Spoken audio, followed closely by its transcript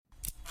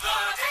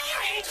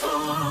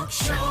Talk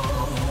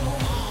Show.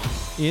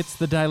 It's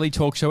the Daily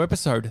Talk Show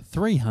episode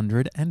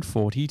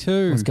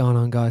 342. What's going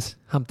on, guys?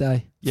 Hump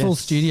day. Yes. Full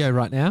studio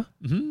right now.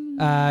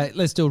 Mm-hmm.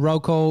 Let's do a roll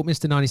call,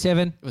 Mr.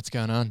 97. What's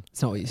going on?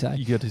 It's not what you say.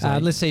 You got to say.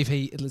 Let's see if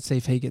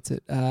he gets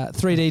it.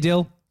 3D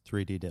deal.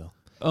 3D deal.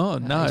 Oh,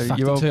 no. He's fucked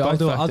You're it too. I'll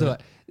do it. both I'll do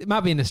fucked it. It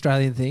might be an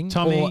Australian thing.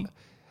 Tommy. Or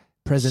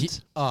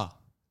present. I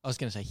was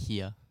going to say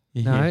here.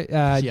 No.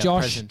 Here,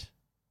 Josh. present.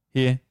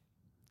 Here.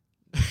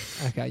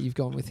 Okay, you've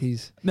gone with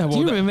his. No, Do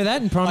you remember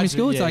that in primary I do,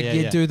 school? It's yeah, like yeah,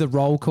 you yeah. do the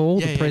roll call,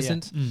 Yeah, the yeah,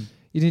 present. Mm.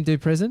 You didn't do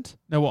present?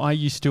 No, well, I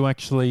used to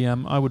actually,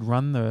 I would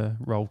run the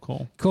roll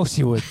call. Of course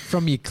you would.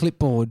 From your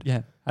clipboard.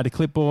 Yeah. Had a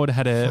clipboard,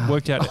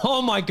 worked out.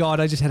 Oh my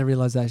God, I just had a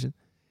realisation.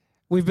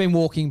 We've been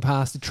walking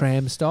past a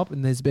tram stop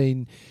and there's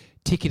been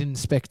ticket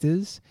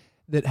inspectors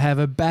that have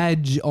a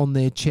badge on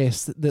their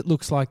chest that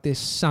looks like there's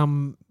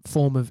some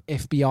form of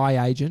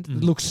FBI agent.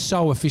 It looks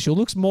so official.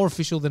 Looks more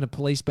official than a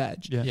police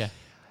badge. Yeah.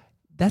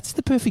 That's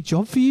the perfect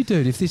job for you,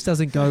 dude, if this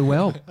doesn't go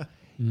well.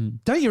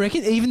 Don't you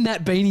reckon? Even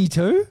that beanie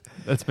too?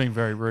 That's been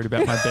very rude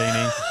about my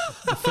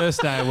beanie. The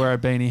first day I wear a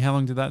beanie, how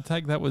long did that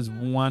take? That was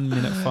 1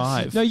 minute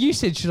 5. No, you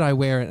said, should I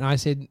wear it? And I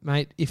said,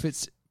 mate, if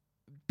it's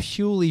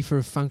purely for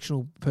a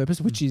functional purpose,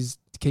 which is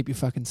to keep your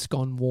fucking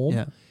scone warm,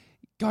 Yeah.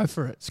 go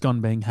for it. Scone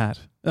being head.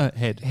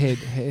 Head.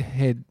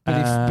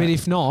 But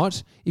if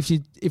not, if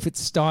it's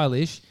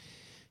stylish,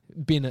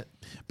 bin it.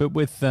 But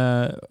with,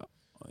 in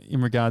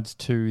regards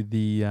to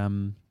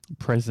the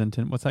present,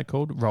 and what's that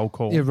called? Roll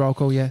call. Yeah, roll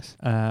call, yes.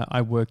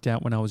 I worked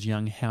out when I was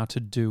young how to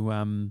do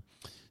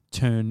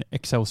turn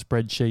Excel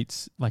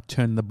spreadsheets, like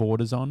turn the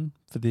borders on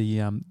for the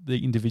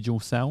individual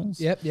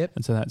cells. Yep.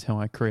 And so that's how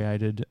I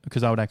created,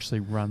 because I would actually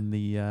run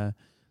the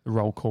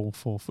roll call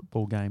for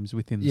football games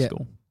within the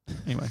school.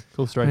 Anyway,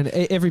 cool story. And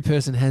every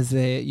person has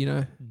their,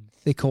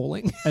 their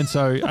calling. And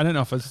so I don't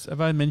know if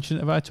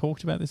have I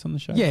talked about this on the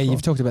show? Yeah, before?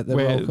 you've talked about the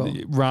Where roll call.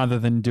 rather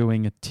than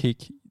doing a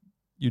tick,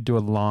 you do a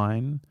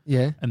line.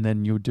 Yeah. And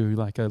then you'll do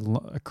like a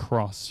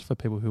cross for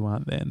people who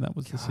aren't there, and that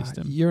was the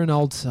system. You're an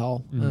old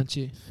soul, aren't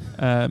you?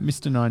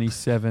 Mr.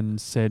 97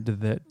 said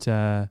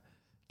that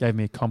gave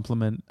me a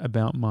compliment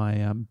about my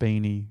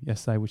beanie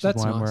yesterday, which That's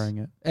is why nice. I'm wearing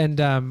it.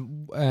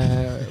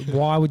 And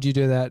why would you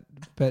do that?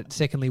 But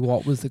secondly,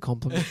 what was the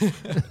compliment?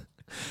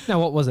 No,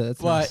 what was it?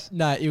 That's nice.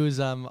 No, it was.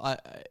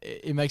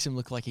 It makes him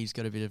look like he's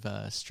got a bit of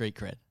a street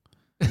cred.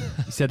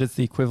 He said it's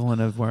the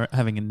equivalent of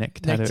having a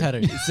neck tattoo. Neck tattoo.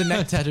 It's a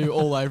neck tattoo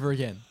all over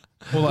again.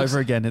 All over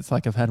again. It's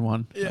like I've had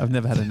one. Yeah. I've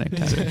never had a neck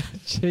tattoo.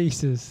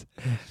 Jesus.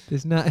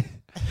 There's no...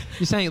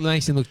 You're saying it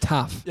makes him look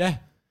tough. Yeah.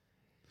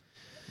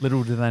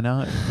 Little do they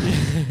know.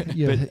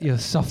 You're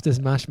soft as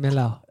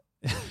marshmallow.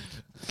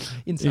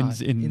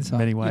 Inside. In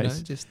many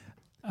ways. Just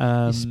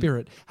your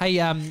spirit. Hey,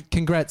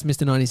 congrats,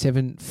 Mr.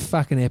 97.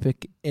 Fucking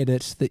epic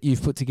edit that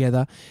you've put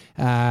together.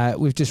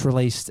 We've just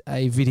released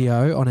a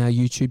video on our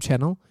YouTube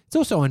channel. It's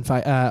also on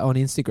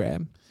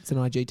Instagram. It's an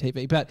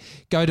IGTV. But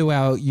go to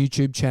our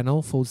YouTube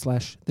channel,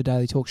 /The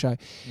Daily Talk Show.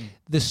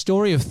 The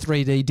story of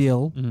 3D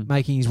Dill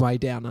making his way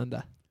down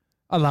under.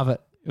 I love it.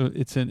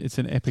 It's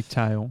an epic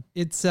tale.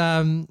 It's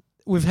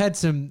we've had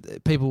some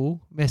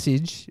people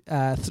message.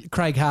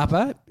 Craig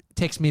Harper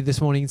texted me this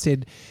morning and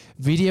said,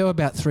 video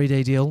about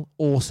 3D Dill,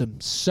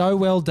 awesome. So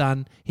well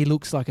done. He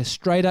looks like a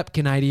straight up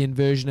Canadian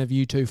version of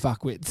you two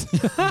fuckwits.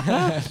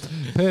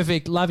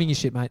 Perfect. Loving your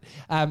shit, mate.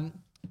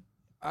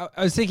 I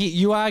was thinking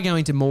you are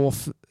going to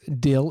morph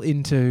Dill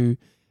into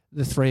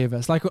the three of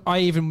us. Like I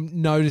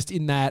even noticed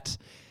in that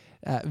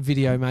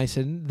video,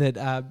 Mason,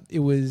 that it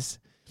was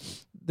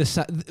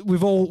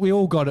we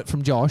all got it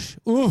from Josh.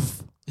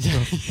 Oof.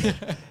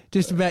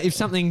 Just about if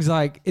something's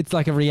like it's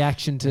like a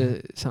reaction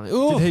to something.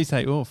 Oof. Did he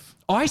say oof?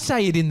 I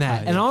say it in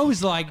that, and I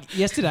was like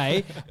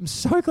yesterday. I'm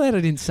so glad I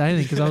didn't say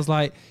anything because I was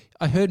like,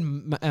 I heard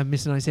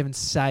Mr. 97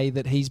 say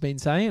that he's been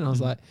saying, and I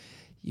was like,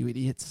 you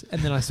idiots.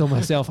 And then I saw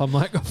myself. I'm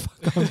like, oh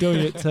fuck, I'm doing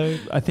it too.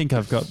 I think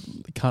I've got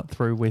cut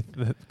through with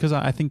because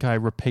I think I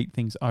repeat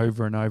things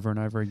over and over and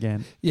over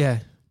again. Yeah,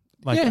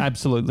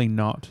 absolutely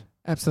not.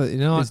 Absolutely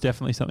not. There's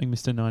definitely something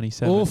Mr.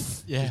 97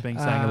 Oof. has been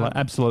saying a lot.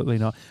 Absolutely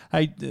not.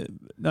 Hey,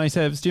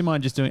 97, do you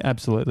mind just doing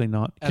absolutely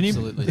not?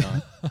 Absolutely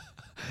not.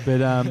 But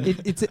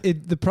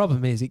the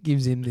problem is it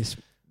gives him this.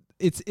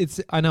 It's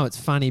I know it's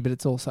funny, but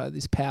it's also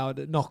this power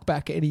to knock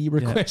back any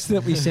requests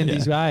that we send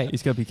his way.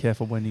 He's got to be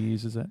careful when he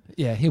uses it.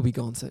 Yeah, he'll be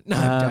gone soon. No,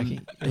 I'm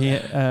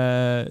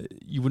joking.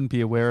 You wouldn't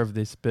be aware of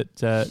this,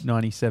 but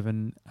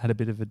 97 had a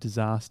bit of a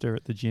disaster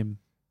at the gym.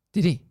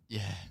 Did he?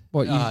 Yeah.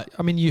 What?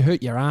 You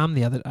hurt your arm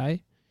the other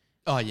day.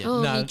 Oh yeah.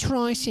 Oh, no. my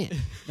tricep.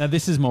 Now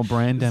this is more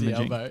brand It's the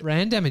damaging. elbow.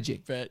 Brand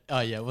damaging. But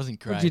it wasn't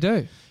great. What did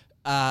you do?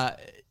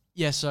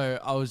 Yeah, so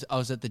I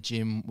was at the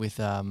gym with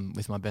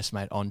my best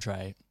mate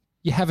Andre.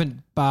 You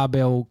haven't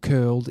barbell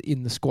curled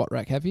in the squat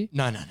rack, have you?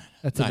 No.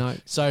 That's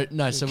a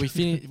no. So we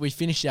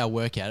finished our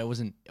workout. It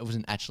wasn't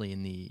actually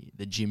in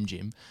the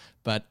gym,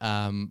 but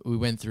we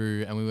went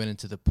through and we went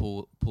into the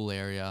pool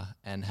area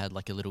and had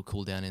like a little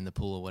cool down in the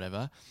pool or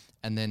whatever.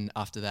 And then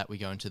after that we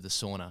go into the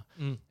sauna.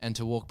 And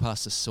to walk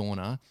past the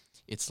sauna,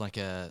 it's like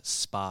a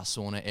spa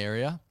sauna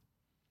area.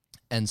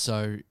 And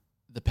so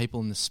the people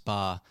in the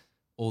spa,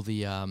 all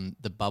the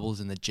bubbles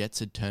and the jets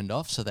had turned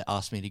off, so they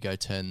asked me to go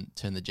turn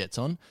the jets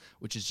on,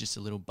 which is just a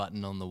little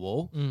button on the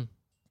wall.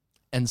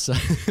 And so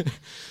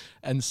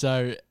and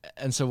so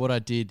what I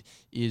did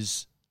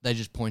is they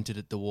just pointed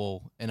at the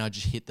wall, and I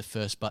just hit the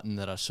first button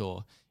that I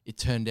saw. It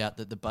turned out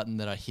that the button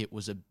that I hit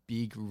was a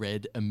big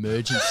red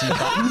emergency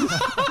button.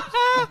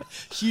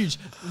 Huge,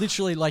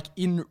 literally like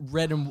in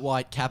red and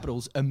white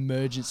capitals,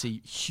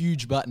 emergency,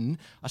 huge button.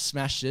 I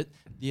smashed it.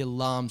 The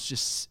alarms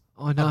just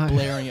are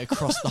blaring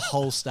across the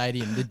whole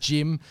stadium, the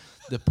gym,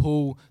 the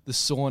pool, the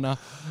sauna.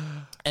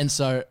 And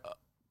so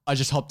I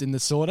just hopped in the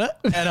sauna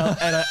and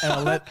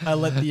I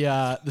let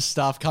the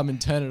staff come and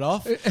turn it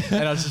off,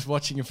 and I was just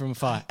watching it from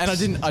afar. And I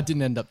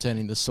didn't end up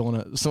turning the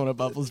sauna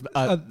bubbles,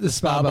 the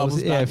spa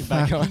bubbles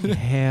back on.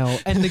 Hell!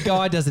 And the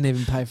guy doesn't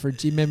even pay for a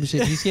gym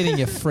membership. He's getting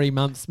a 3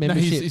 months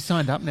membership. No, he's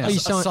signed up now.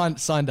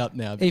 Signed up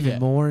now. Even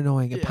more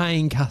annoying. A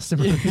paying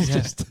customer is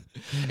just.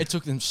 It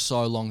took them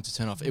so long to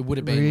turn off. It would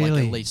have been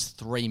like at least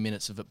 3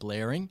 minutes of it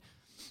blaring.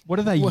 What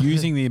are they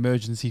using the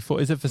emergency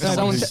for? Is it for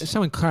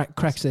someone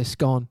cracks their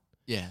scone?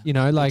 Yeah, you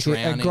know, like a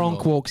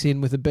Gronk walks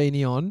in with a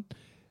beanie on,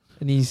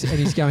 and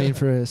he's going in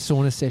for a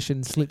sauna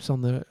session, slips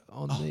on the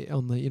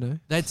you know.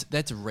 That's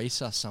to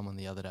resus someone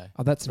the other day.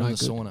 Oh, that's from no the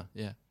good. sauna.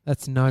 Yeah,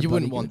 that's no. You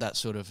wouldn't want that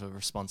sort of a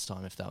response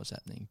time if that was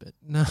happening, but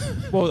no.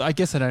 Well, I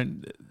guess I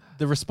don't.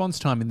 The response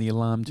time in the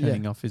alarm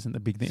turning off isn't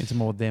the big thing. It's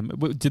more them.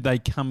 Did they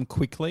come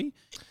quickly?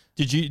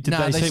 Did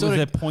they say, was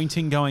there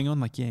pointing going on?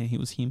 Like, yeah, it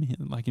was him.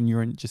 Like, and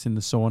you're just in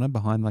the sauna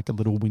behind like a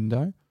little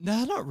window?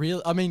 No, not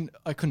really. I mean,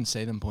 I couldn't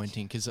see them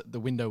pointing because the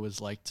window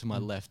was like to my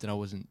left and I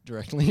wasn't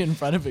directly in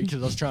front of it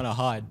because I was trying to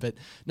hide. But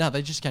no,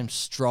 they just came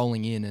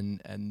strolling in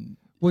and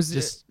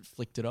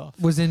flicked it off.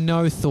 Was there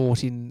no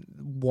thought in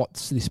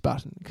what's this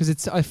button?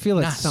 Because I feel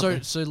it's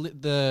something. So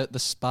the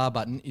spa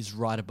button is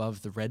right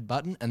above the red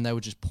button, and they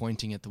were just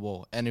pointing at the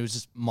wall, and it was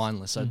just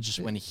mindless. I just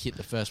when he hit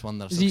the first one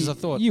that I saw, because I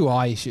thought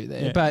UI issue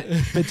there. Yeah.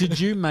 But did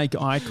you make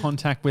eye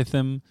contact with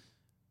them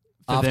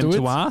for afterwards?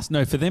 them to ask?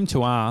 No, for them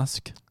to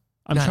ask.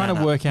 I'm trying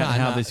to work out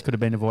how this could have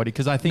been avoided,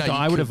 because I think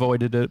I would have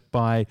avoided it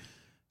by.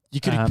 You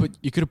could have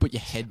put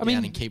your head down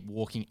and keep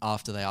walking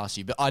after they asked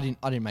you, but I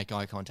didn't make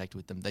eye contact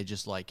with them. They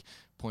just like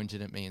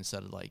pointed at me and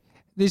started like.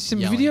 There's some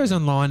videos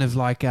online of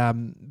like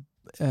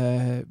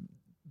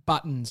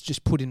buttons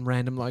just put in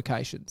random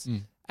locations,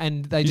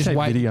 and they just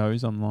wait.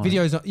 Videos online.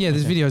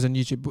 There's videos on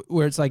YouTube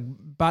where it's like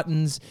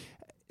buttons.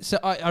 So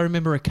I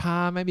remember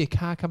maybe a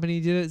car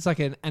company did it. It's like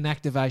an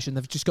activation.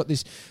 They've just got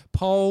this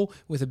pole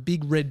with a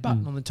big red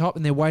button on the top,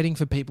 and they're waiting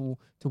for people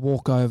to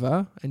walk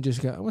over and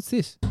just go, "What's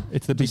this?"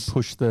 It's the big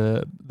push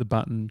the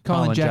button.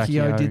 Kyle and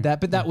Jackie O did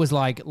that, but that was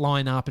like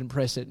line up and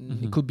press it,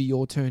 and it could be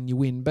your turn, you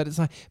win. But it's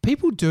like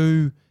people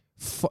do,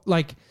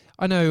 like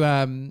I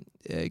know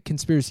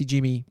Conspiracy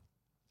Jimmy,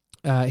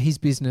 his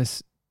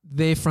business,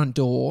 their front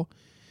door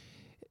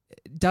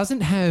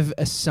doesn't have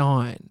a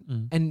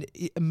sign, and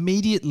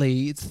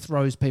immediately it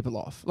throws people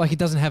off. Like it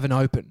doesn't have an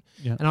open.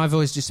 Yeah. And I've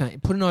always just saying,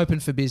 put an open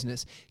for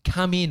business.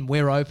 Come in,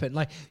 we're open.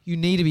 Like you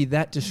need to be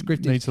that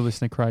descriptive. Need to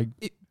listen to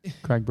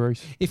Craig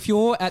Bruce. If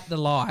you're at the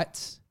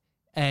lights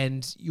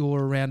and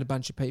you're around a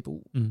bunch of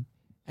people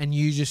and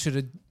you just sort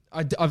of,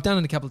 I've done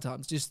it a couple of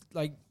times, just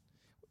like,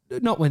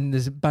 not when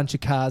there's a bunch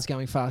of cars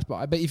going fast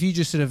by, but if you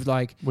just sort of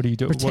like, what do you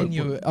do?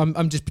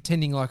 I'm just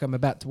pretending like I'm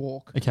about to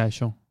walk. Okay,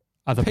 sure.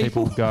 Other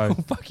people go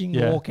fucking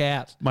walk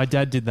out. My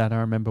dad did that.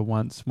 I remember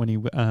once when he,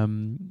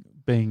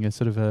 being a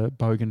sort of a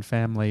bogan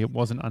family, it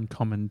wasn't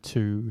uncommon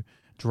to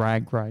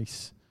drag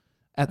race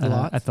at the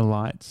lights. At the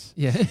lights,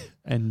 yeah.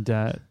 And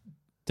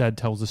Dad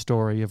tells a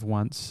story of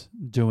once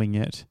doing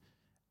it,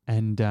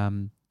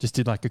 and just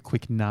did like a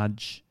quick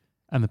nudge,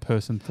 and the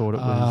person thought it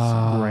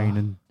was green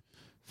and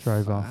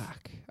drove off.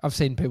 I've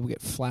seen people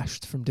get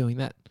flashed from doing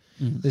that.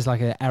 There's like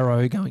an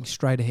arrow going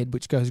straight ahead,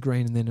 which goes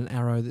green, and then an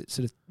arrow that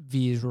sort of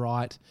veers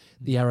right.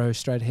 The arrow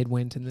straight ahead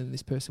went, and then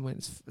this person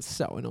went. It's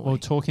so annoying. Well,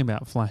 talking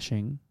about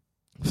flashing.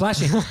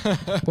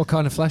 What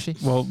kind of flashing?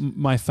 Well,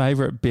 my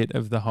favourite bit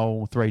of the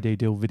whole 3D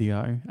deal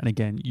video, and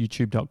again,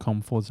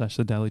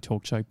 youtube.com/The Daily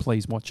Talk Show,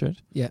 please watch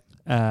it.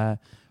 Yeah.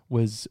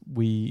 Was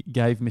we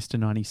gave Mr.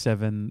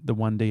 97 the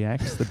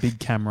 1DX, the big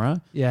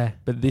camera. Yeah.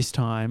 But this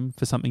time,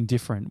 for something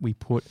different, we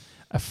put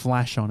a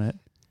flash on it.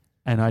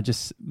 And I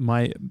just,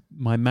 my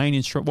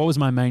main what was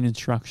my main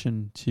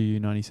instruction to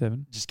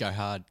 97? Just go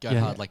hard. Go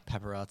hard like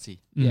paparazzi.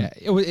 Yeah.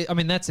 I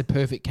mean, that's a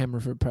perfect camera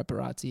for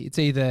paparazzi. It's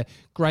either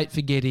great for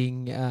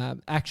getting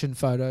action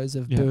photos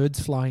of birds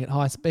flying at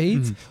high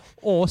speeds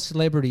or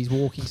celebrities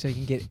walking so you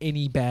can get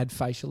any bad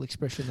facial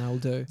expression they'll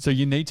do. So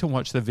you need to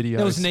watch the video.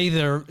 There was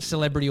neither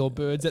celebrity or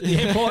birds at the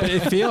airport.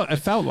 It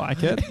felt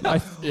like it.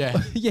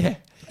 Yeah.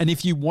 And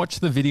if you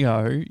watch the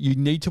video, you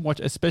need to watch,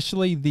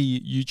 especially the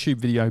YouTube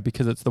video,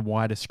 because it's the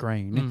wider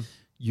screen.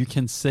 You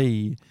can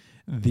see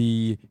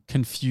the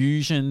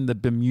confusion, the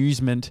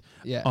bemusement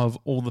of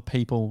all the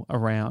people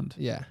around.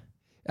 Yeah.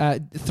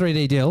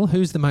 3D deal.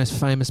 Who's the most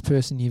famous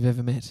person you've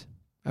ever met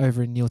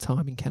over in your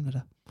time in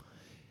Canada?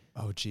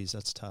 Oh,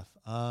 that's tough.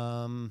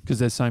 Because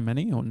there's so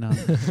many, or none?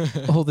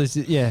 There's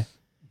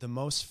The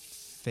most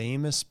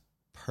famous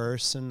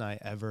person I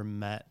ever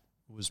met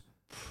was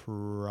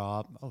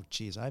oh,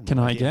 geez. I have Can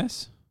no I idea.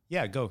 guess?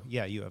 Yeah, go.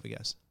 Yeah, you have a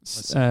guess.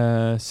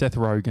 Seth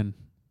Rogen.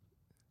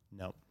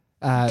 No.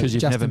 Because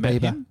you've Justin never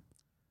met Bieber. him?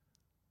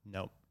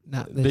 No.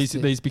 No,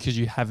 These because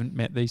you haven't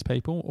met these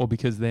people, or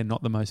because they're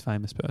not the most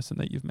famous person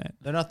that you've met?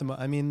 They're not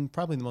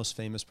probably the most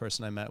famous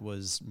person I met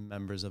was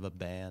members of a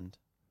band.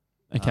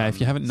 Okay, if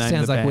you haven't named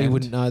sounds the like we band-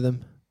 wouldn't know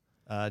them.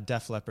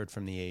 Def Leppard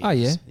from the 80s. Oh,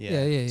 yeah?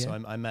 Yeah.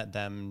 So I met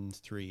them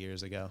 3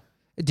 years ago.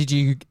 Did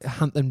you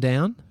hunt them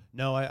down?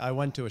 No, I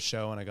went to a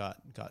show and I got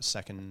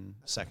second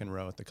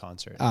row at the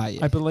concert. Ah,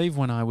 yeah. I believe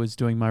when I was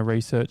doing my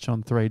research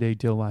on 3D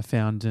Dill, I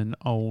found an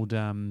old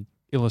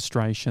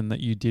illustration that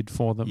you did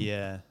for them.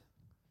 Yeah.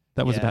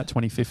 That was Yeah. about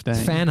 2015.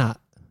 Fan art.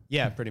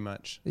 Yeah, pretty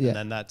much. Yeah. And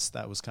then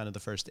that was kind of the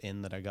first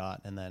in that I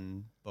got, and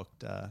then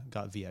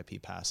got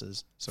VIP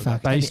passes. So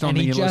Fuck. Based on And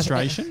the he just-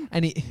 illustration?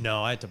 And he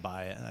no, I had to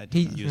buy it. I had to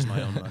He- use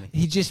my own money.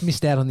 he just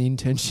missed out on the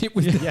internship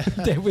with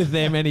with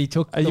them, and he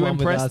took. Are the you one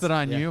with impressed us. that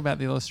I knew Yeah. about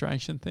the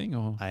illustration thing?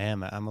 Or I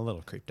am. I'm a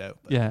little creeped out.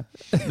 But yeah,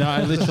 no,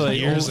 I literally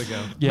years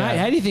ago. Yeah, Mate,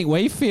 how do you think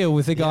we feel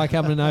with the guy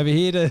coming over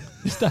here to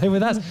stay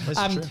with us?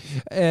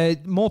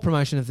 That's More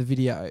promotion of the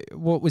video.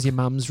 What was your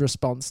mum's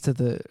response to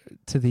the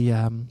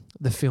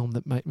film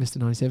that Mr.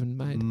 97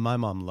 made? My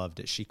mom loved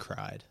it. She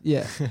cried.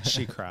 Yeah.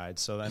 She cried.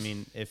 So I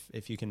mean,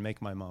 if you can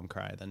make my mom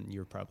cry, then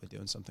you're probably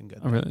doing something good.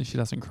 Oh, really? She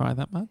doesn't cry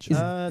that much?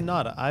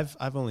 Not.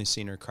 I've only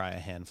seen her cry a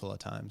handful of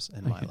times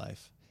in my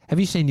life. Have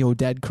you seen your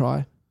dad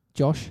cry,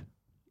 Josh?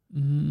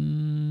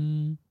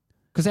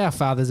 Because our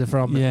fathers are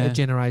from Yeah. a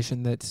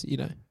generation that's,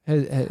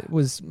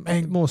 was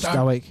more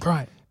stoic.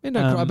 Cry. Men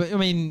don't cry, but I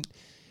mean,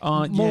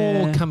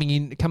 more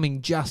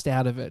coming just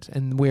out of it,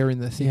 and we're in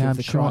the thick of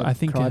the cry. I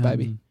think cry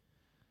baby.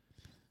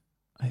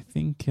 I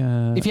think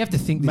If you have to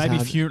think, this maybe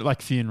hard,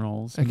 like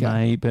funerals,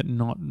 Okay. but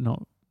not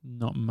much.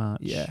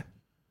 yeah,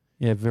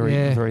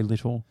 very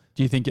little.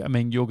 Do you think? I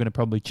mean, you're going to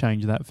probably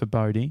change that for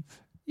Bodie.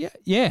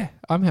 yeah.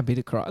 I'm happy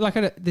to cry. Like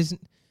I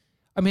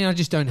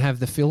just don't have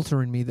the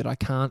filter in me that I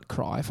can't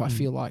cry if I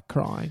feel like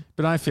crying.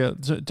 But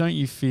don't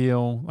you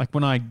feel like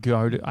when I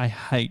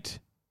hate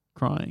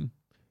crying?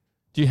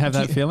 Do you have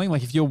that feeling?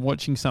 Like if you're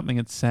watching something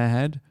that's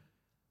sad,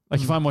 like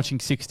if I'm watching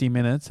 60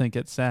 Minutes and it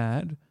gets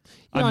sad,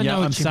 Yeah, I know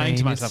what I'm you saying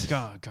to mean. myself,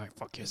 go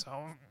fuck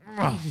yourself.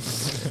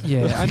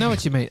 Yeah, I know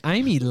what you mean.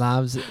 Amy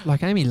loves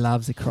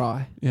a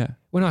cry. Yeah.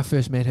 When I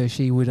first met her,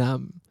 she would I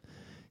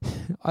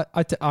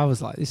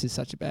was like, this is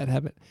such a bad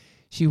habit.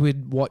 She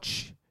would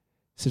watch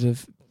sort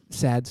of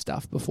sad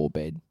stuff before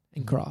bed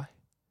and cry,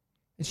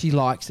 and she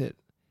likes it.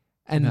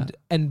 And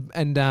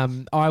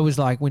I was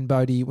like, when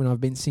I've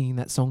been singing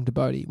that song to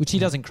Bodie, which he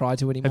doesn't cry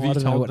to anymore. Have you I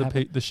don't know told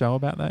what the show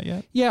about that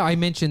yet? Yeah, I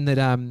mentioned that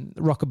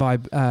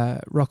Rockabye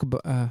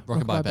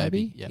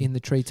Baby, yeah. in the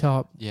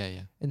treetop. Yeah.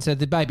 And so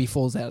the baby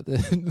falls out of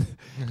the.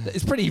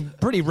 It's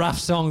pretty rough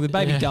song. The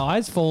baby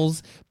dies,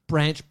 falls,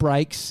 branch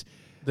breaks.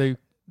 The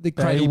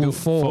cradle will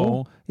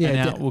fall. Yeah,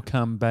 and out will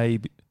come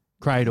baby.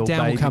 Cradle,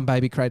 down baby. will come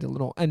baby, cradle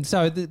and all. And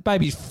so the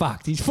baby's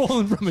fucked. He's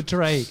fallen from a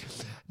tree.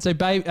 So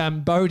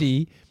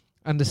Bodie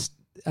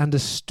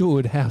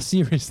understood how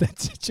serious that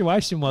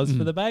situation was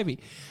for the baby,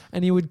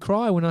 and he would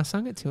cry when I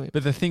sung it to him.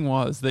 But the thing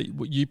was that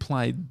you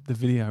played the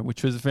video,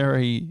 which was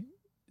very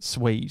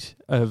sweet.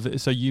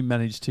 So you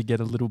managed to get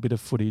a little bit of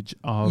footage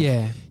of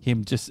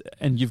him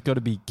and you've got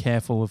to be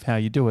careful of how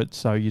you do it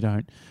so you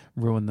don't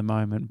ruin the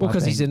moment. Well,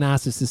 because he's a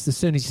narcissist. As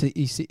soon as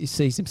he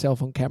sees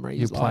himself on camera,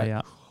 he's play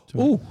out.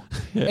 Oh,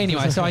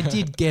 anyway, so I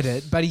did get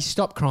it, but he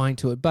stopped crying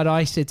to it. But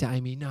I said to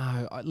Amy,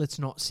 "No, let's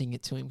not sing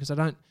it to him because I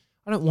don't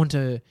want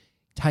to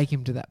take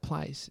him to that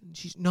place." And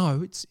she's,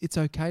 "No, it's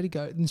okay to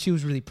go." And she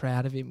was really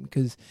proud of him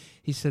because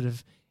he sort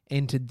of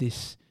entered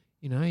this.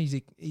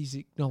 He's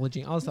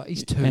acknowledging. I was like,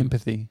 he's 2.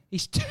 Empathy.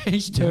 He's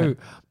 2.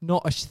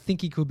 I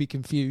think he could be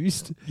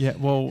confused. Yeah.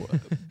 Well,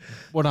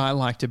 what I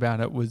liked about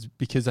it was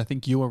because I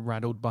think you were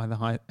rattled by the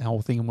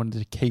whole thing and wanted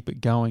to keep it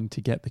going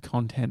to get the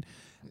content.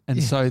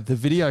 And so the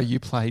video you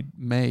played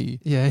me,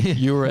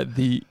 you were at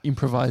the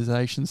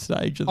improvisation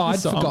stage of the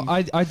song. I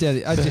forgot. I did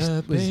it. I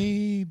just was.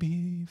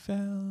 Baby fell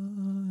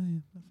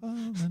in the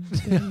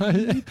fallen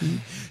baby.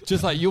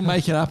 Just like you'll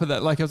make it up at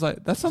that. Like I was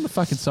like, that's not the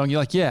fucking song. You're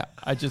like, yeah.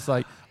 I'd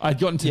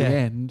gotten to the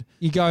end.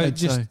 You go And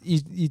just so-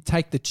 you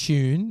take the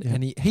tune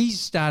and he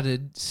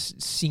started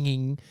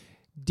singing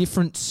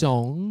different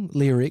song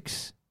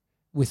lyrics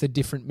with a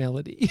different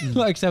melody.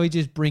 So he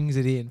just brings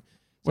it in.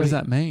 What does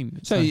that mean?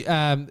 So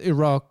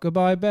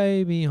rockabye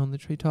baby on the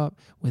treetop.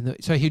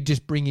 So he'd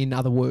just bring in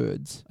other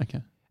words.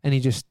 Okay. And he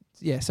just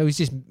so he's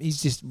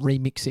just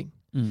remixing.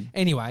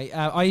 Anyway,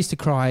 I used to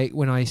cry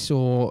when I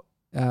saw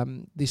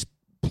this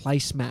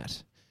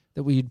placemat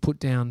that we had put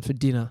down for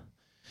dinner,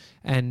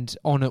 and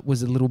on it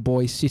was a little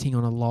boy sitting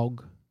on a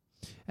log,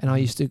 and I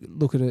used to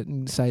look at it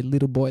and say,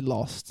 "Little boy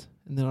lost,"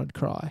 and then I'd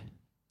cry.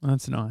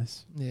 That's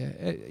nice. Yeah,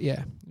 it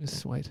was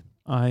sweet.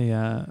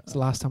 It's the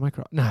last time I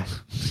cried. No,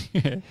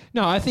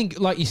 no. I think,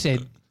 like you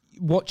said,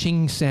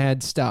 watching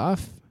sad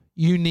stuff,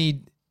 you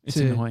need It's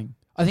to. annoying.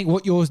 I think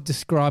what you're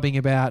describing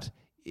about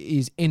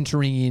is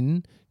entering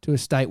in to a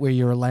state where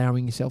you're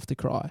allowing yourself to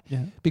cry.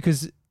 Yeah.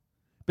 Because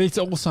But it's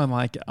also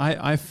like,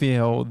 I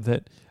feel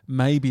that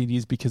maybe it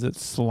is because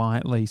it's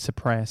slightly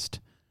suppressed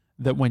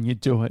that when you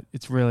do it,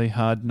 it's really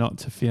hard not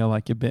to feel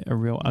like a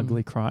real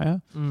ugly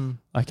crier.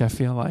 Like I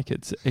feel like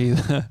it's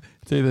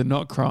either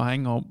not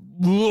crying or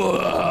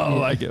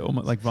like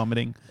almost like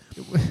vomiting.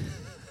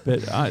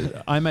 But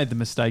I made the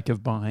mistake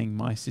of buying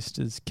my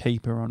sister's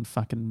Keeper on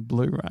fucking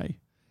Blu-ray.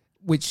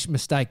 which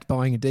mistake,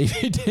 buying a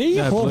DVD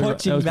No, or Blu-ray.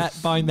 watching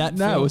buying that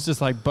No, film? it was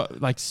just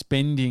like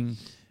spending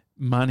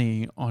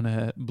money on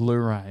a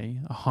Blu-ray,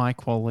 a high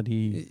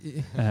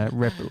quality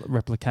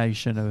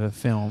replication of a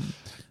film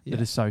that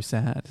is so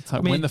sad. It's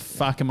like, when the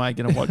fuck am I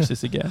going to watch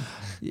this again?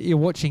 You're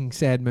watching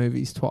sad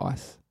movies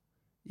twice.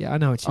 Yeah, I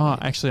know what you mean.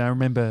 Actually, I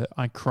remember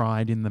I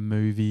cried in the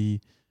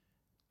movie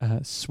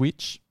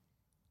Switch.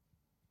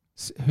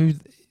 Who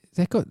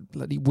that got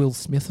bloody Will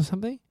Smith or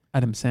something?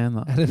 Adam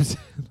Sandler.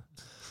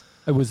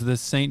 It was the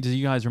scene. Do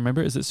you guys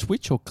remember? Is it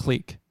Switch or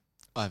Click?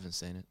 I haven't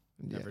seen it.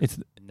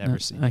 Never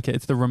seen it. Okay,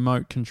 it's the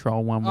remote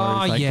control one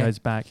where it goes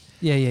back.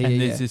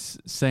 And there's this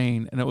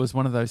scene, and it was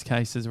one of those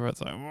cases where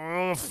it's like,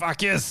 oh,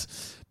 fuck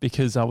yes,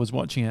 because I was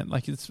watching it.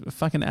 Like, it's a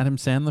fucking Adam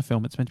Sandler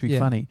film. It's meant to be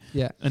funny.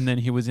 Yeah. And then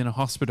he was in a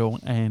hospital,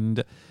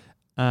 and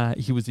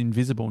he was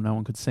invisible. No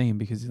one could see him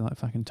because he's like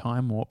fucking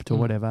time warped or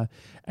whatever.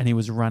 And he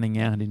was running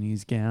out in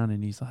his gown,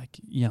 and he's like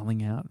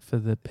yelling out for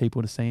the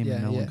people to see him,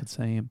 and no one could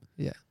see him.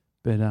 Yeah.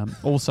 But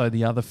also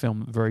the other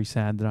film, very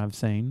sad, that I've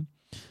seen,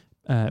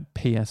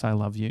 P.S. I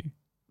Love You.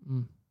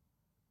 Do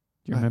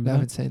you remember I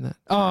haven't seen that.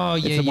 Oh,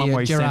 it's the one where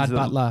he Gerard sends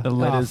Butler. the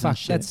letters fuck, and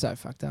shit. that's so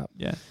fucked up.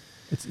 Yeah.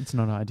 It's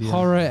not ideal.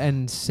 Horror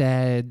and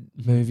sad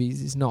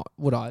movies is not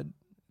what I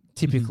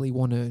typically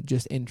want to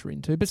just enter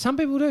into. But some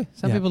people do.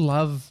 Some people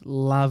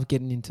love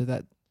getting into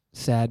that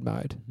sad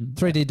mode.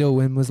 3D Duel,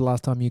 when was the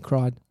last time you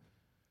cried?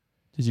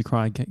 Did you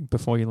cry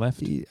before you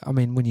left? I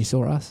mean, when you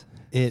saw us.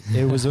 It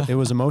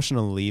was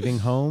emotional leaving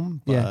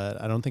home,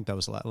 but I don't think that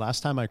was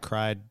last time I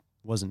cried.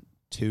 Wasn't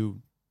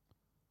too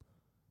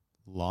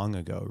long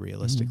ago,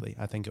 realistically.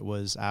 I think it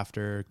was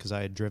after, because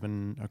I had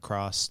driven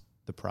across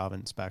the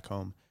province back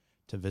home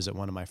to visit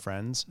one of my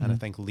friends, and I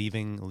think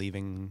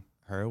leaving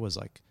her was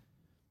like,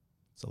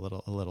 it's a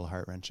little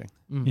heart wrenching.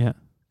 Yeah,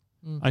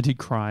 I did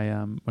cry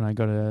when I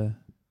got a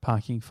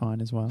parking fine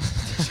as well.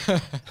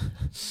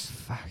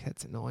 Fuck,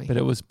 that's annoying. But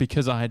it was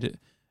because I had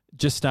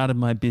just started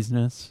my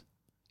business.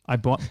 I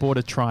bought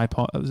a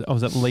tripod. I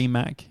was at Lee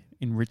Mac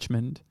in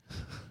Richmond,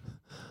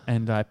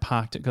 and I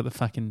parked it. Got the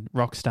fucking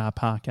Rockstar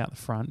Park out the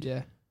front.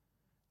 Yeah.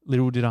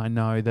 Little did I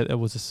know that there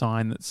was a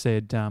sign that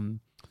said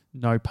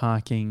no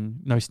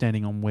parking, no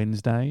standing on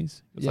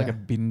Wednesdays. It was like a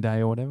bin day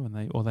or whatever. And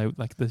they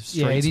like the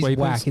street it sweepers. is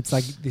whack. It's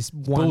like this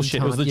one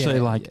bullshit. time. It was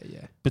literally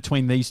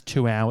between these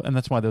 2 hours, and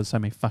that's why there was so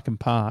many fucking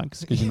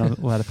parks, because you're not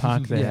allowed to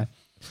park there.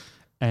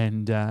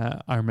 And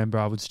I remember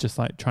I was just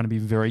like trying to be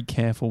very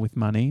careful with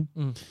money,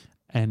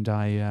 and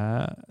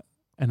I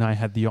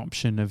had the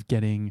option of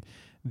getting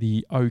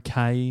the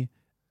OK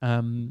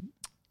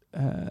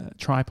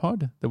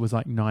tripod that was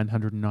like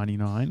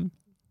 $999,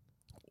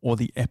 or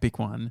the Epic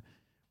one,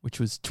 which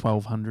was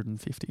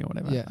 $1,250 or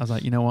whatever. Yeah. I was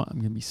like, you know what? I'm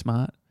going to be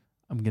smart.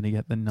 I'm going to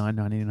get the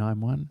 $999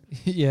 one.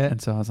 Yeah. And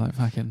so I was like,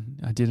 fucking,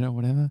 I did it or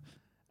whatever.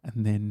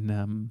 And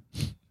then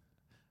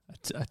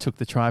I took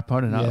the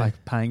tripod and I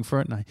like paying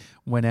for it. And I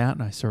went out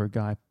and I saw a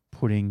guy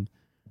putting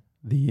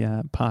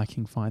the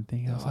parking fine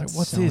thing. I was like,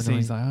 what's this? And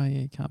he's like, oh, yeah,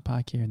 you can't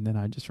park here. And then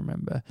I just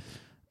remember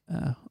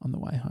on the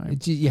way home,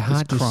 your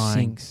heart just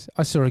sinks.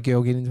 I saw a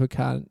girl get into a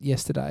car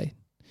yesterday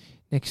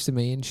next to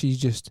me, and she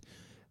just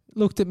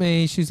looked at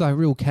me. She's like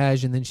real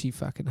cash, and then she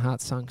fucking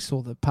heart sunk,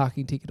 saw the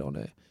parking ticket on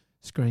her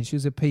screen. She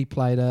was a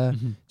P-plater,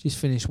 just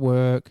finished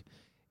work.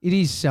 It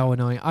is so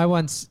annoying. I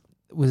once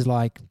was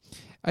like,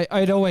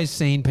 I'd always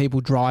seen people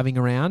driving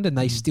around and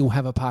they still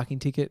have a parking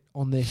ticket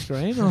on their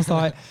screen. I was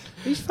like,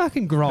 these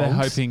fucking gronks. They're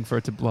hoping for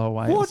it to blow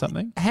away or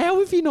something.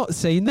 How have you not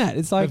seen that?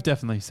 It's like, I've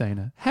definitely seen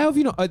it. how have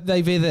you not?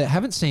 They've either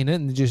haven't seen it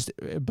and they're just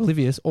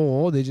oblivious,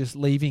 or they're just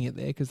leaving it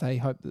there because they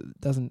hope that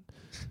it doesn't.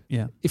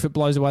 Yeah. If it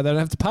blows away, they don't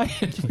have to pay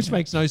it, which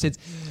makes no sense.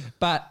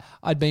 But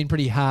I'd been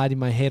pretty hard in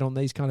my head on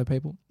these kind of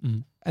people.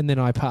 And then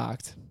I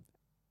parked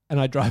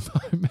and I drove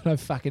home and I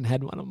fucking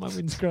had one on my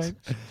windscreen.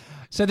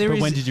 So But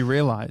when did you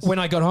realise? When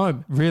I got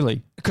home.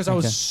 Really? Because I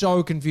was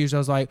so confused. I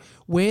was like,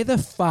 where the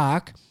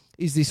fuck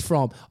is this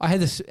from? I had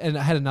this, and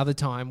I had another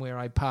time where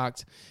I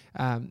parked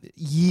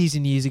years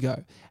and years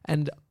ago.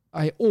 And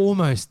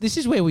this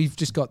is where we've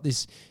just got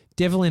this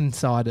devil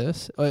inside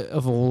us,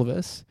 of all of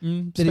us.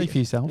 Speak for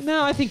yourself.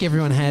 No, I think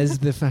everyone has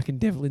the fucking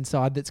devil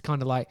inside that's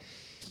kind of like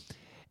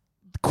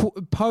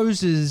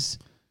poses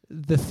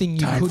the thing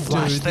you could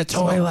do.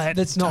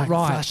 That's not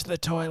right. Flush the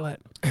toilet.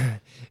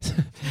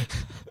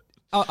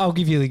 I'll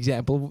give you an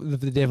example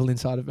of the devil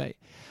inside of me.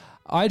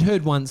 I'd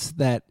heard once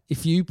that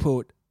if you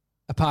put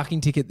a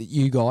parking ticket that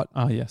you got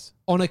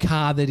on a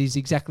car that is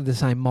exactly the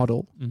same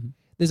model,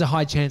 there's a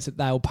high chance that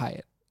they'll pay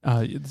it.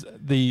 It's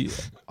the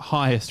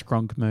highest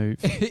Gronk move.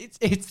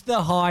 It's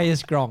the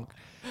highest Gronk.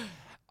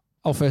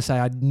 I'll first say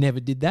I never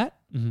did that.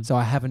 Mhm. So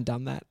I haven't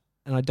done that,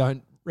 and I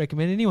don't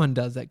recommend anyone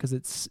does that because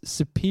it's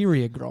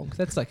superior Gronk.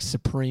 That's like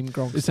supreme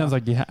Gronk. It sounds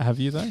like you have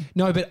you though?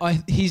 No, but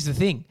here's the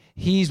thing.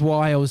 Here's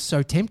why I was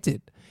so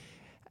tempted.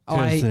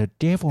 Because the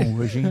devil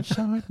was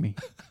inside me.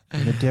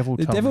 And the devil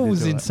The told devil me to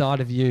was do it. inside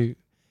of you,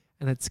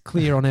 and it's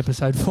clear on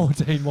episode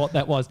 14 what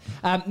that was.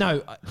 I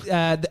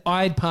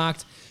had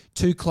parked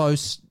too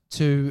close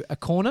to a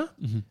corner,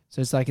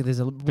 so it's like there's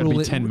a Got to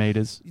be 10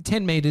 metres.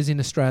 10 metres in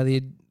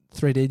Australia,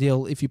 3D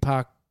deal. If you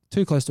park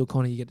too close to a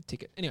corner, you get a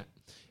ticket. Anyway,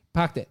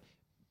 parked there.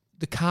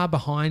 The car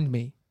behind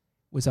me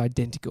was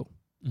identical.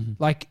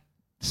 Like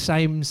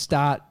same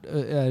start,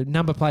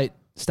 number plate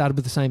started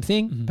with the same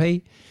thing,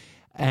 P,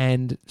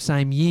 and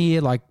same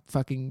year, like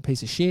fucking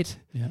piece of shit.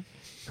 Yeah.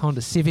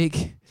 Honda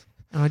Civic.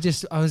 And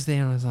I was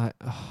there and I was like,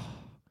 oh,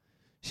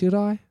 should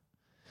I?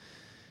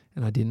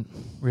 And I didn't.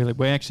 Really?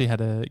 We actually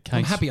had a case.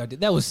 I'm happy I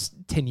did. That was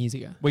 10 years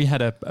ago. We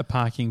had a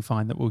parking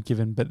fine that we were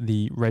given, but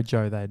the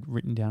rego they had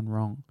written down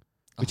wrong.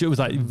 Which it was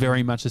like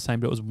very much the same,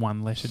 but it was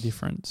one letter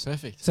difference.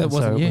 Perfect. So it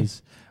wasn't you?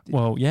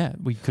 Well, yeah,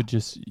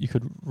 you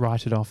could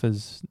write it off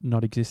as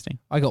not existing.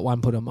 I got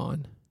one put on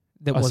mine.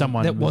 That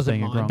someone was wasn't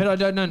being a mine. Gronk. But I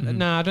don't know.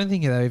 No, I don't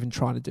think they were even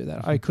trying to do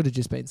that. I could have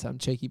just been some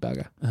cheeky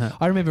bugger. Uh-huh.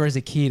 I remember as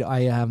a kid,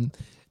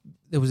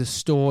 there was a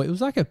store. It was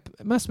like it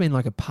must have been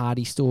like a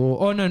party store.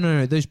 Oh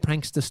no, those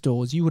prankster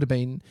stores. You would have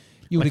been.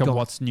 You would Like have a gone.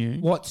 What's New?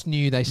 What's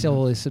new? They sell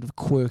all this sort of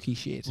quirky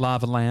shit.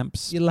 Lava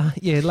lamps. Lava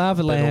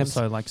But lamps.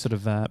 also like sort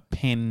of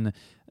pen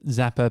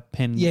zapper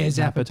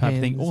Zapper type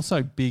thing. pens.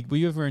 Also big. Were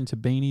you ever into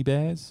Beanie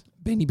Bears?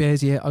 Beanie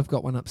Bears, yeah, I've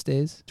got one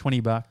upstairs.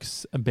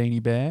 $20 a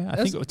Beanie Bear. I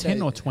think it was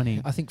 10 or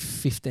 20. I think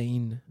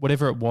 15.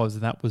 Whatever it was,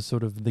 that was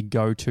sort of the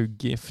go-to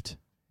gift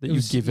that you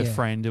give a yeah.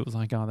 friend. It was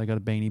like, oh, they got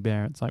a Beanie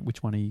Bear. It's like,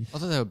 which one are you? I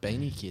thought they were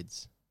Beanie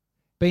Kids.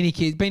 Beanie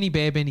Kids, Beanie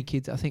Bear, Beanie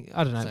Kids. I think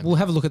I don't know. Same. We'll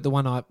have a look at the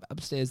one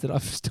upstairs that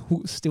I've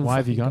still. Why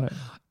have you fucking got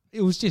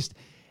it?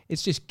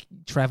 It's just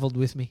travelled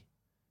with me.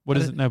 What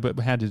is it? No, but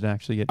how did it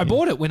actually get I here?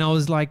 bought it when I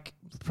was like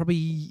probably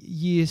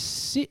year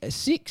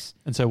 6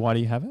 And so why do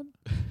you have it?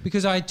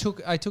 because I took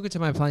it to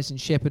my place in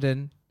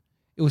Shepparton.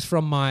 It was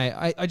from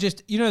I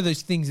just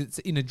those things that's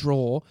in a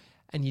drawer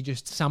and you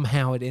just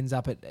somehow it ends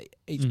up at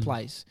each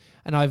place.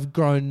 And I've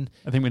grown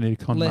I think we need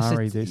to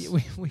KonMari less. this.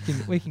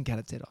 We can cut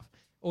its head off.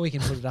 Or we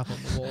can put it up on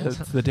the wall. That's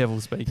the devil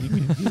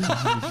speaking.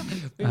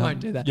 We won't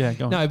do that. Yeah,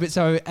 go on. No, but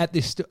so at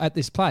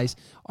this place,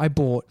 I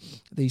bought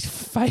these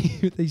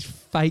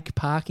fake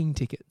parking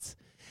tickets,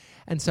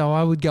 and so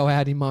I would go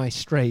out in my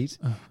street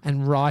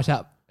and write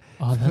up.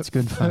 Oh, that's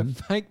good fun.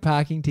 Fake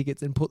parking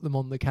tickets and put them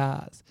on the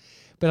cars.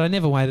 But I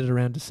never waited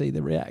around to see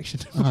the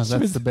reaction. Oh, that's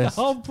was the best.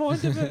 The whole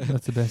point of it.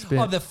 That's the best bit.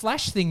 Oh, the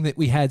flash thing that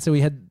we had. So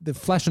we had the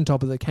flash on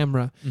top of the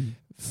camera.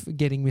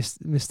 Getting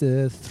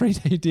Mr.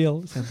 3D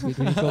deal. Sounds weird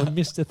when you call him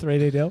Mr.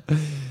 3D deal.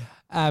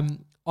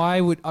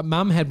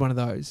 Mum had one of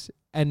those,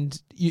 and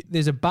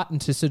there's a button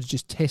to sort of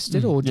just test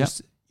it, or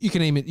just you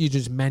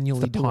just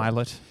manually the do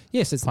pilot. it.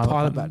 Yes, it's the Pilot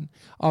pilot button.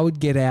 I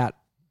would get out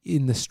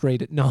in the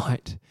street at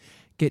night,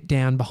 get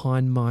down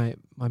behind my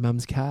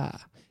mum's car,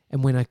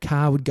 and when a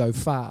car would go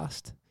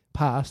past,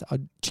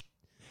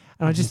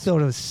 and I just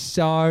thought it was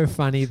so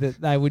funny that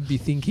they would be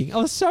thinking. I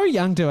was so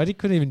young too. I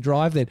couldn't even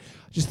drive then.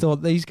 I just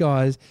thought these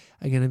guys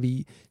are going to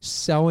be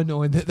so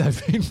annoyed that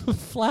they've been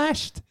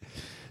flashed.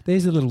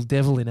 There's a little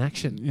devil in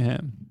action. Yeah.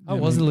 I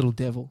was a little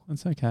devil.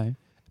 That's okay.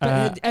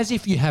 But as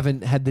if you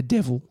haven't had the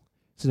devil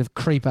sort of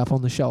creep up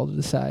on the shoulder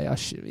to say, I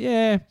should.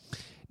 Yeah.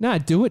 No,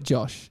 do it,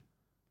 Josh.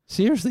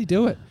 Seriously,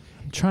 do it.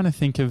 I'm trying to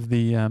think of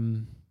the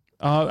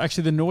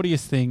actually the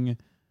naughtiest thing.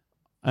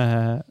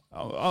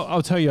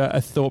 I'll tell you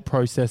a thought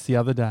process the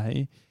other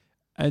day.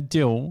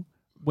 Dill,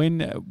 when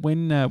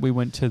we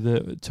went to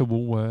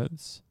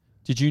Woolworths,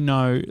 did you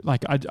know?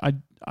 Like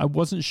I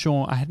wasn't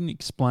sure. I hadn't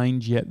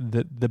explained yet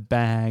that the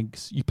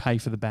bags you pay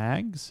for the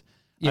bags.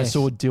 Yes. I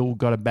saw Dill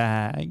got a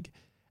bag,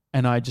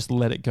 and I just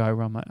let it go.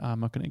 Where I'm like, I'm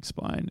not going to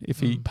explain.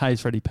 If he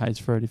pays for it, he pays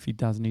for it. If he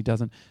doesn't, he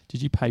doesn't.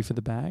 Did you pay for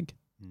the bag?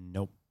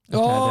 Nope. Okay,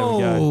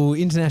 there we go.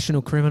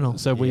 International criminal.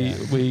 So we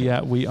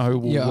owe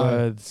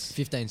Woolworths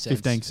 15 cents.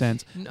 15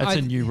 cents. That's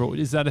a new rule.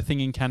 Is that a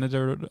thing in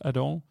Canada at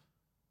all?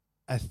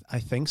 I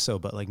think so,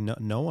 but like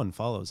no one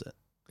follows it.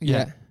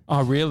 Yeah.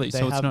 Oh, really? They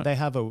So have it's not. they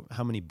have a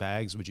how many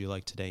bags would you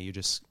like today? You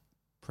just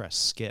press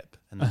skip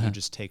and then you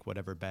just take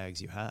whatever bags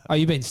you have. Oh,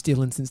 you've been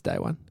stealing since day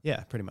one.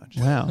 Yeah, pretty much.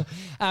 Wow.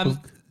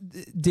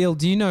 Dill,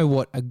 do you know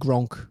what a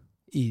Gronk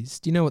is?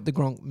 Do you know what the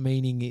Gronk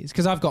meaning is?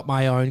 Because I've got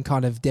my own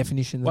kind of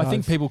definition. Well, I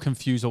think people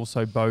confuse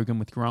also bogan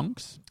with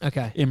Gronks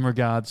Okay. in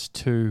regards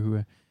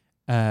to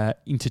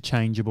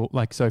interchangeable.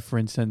 Like, so for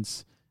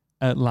instance,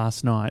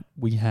 last night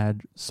we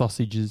had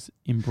sausages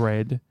in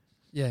bread.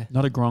 Yeah.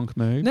 Not a Gronk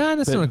move. No,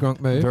 that's but not a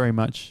Gronk move. Very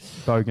much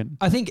bogan.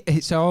 I think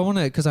so. I want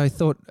to, because I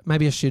thought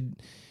maybe I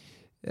should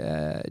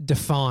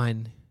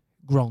define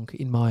Gronk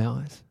in my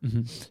eyes.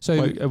 Mm-hmm.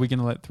 So Wait, are we going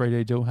to let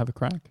 3D Dill have a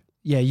crack?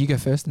 yeah, you go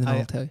first, and then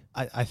I'll tell you.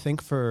 I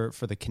think for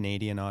the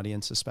Canadian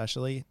audience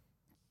especially,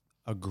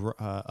 a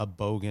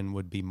bogan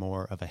would be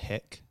more of a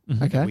hick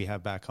Mm-hmm. Okay. that we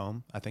have back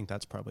home. I think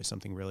that's probably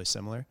something really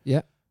similar.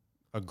 Yeah.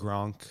 A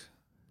Gronk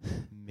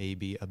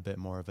maybe a bit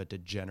more of a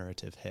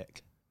degenerative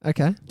hick.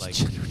 Okay.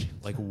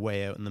 Like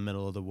way out in the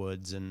middle of the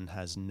woods and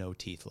has no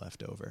teeth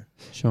left over.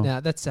 Sure. Now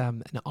that's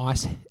an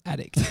ice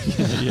addict.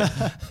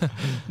 Yeah.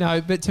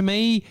 No, but to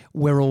me,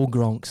 we're all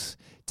Gronks.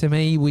 To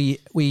me, we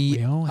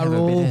all are have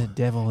all. a bit of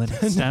devil in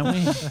us, don't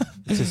we?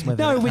 It's just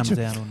whether No, it which- comes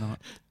out or not.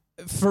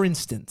 For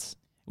instance,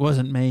 It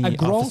wasn't me, a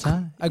Gronk,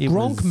 officer. a It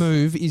Gronk was-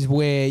 move is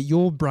where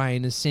your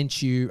brain has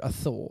sent you a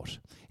thought.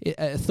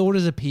 A thought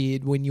has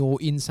appeared when you're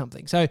in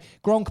something. So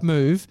Gronk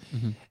move,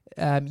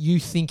 you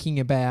thinking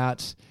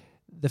about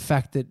the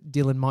fact that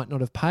Dylan might not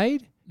have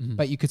paid,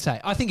 but you could say,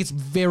 I think it's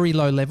very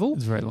low level.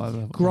 It's very low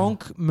level.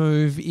 Gronk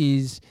move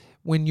is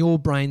when your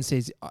brain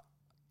says,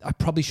 I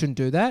probably shouldn't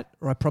do that,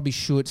 or I probably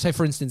should. Say,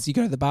 for instance, you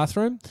go to the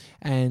bathroom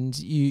and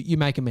you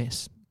make a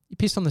mess. You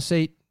piss on the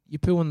seat, you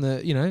poo on the,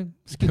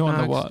 skid Poo marks.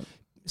 on the what?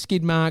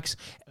 Skid marks.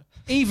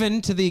 Even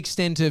to the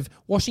extent of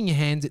washing your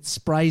hands, it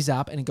sprays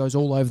up and it goes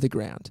all over the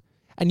ground.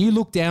 And you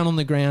look down on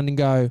the ground and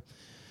go,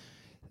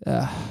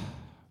 I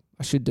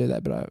should do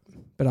that, but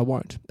I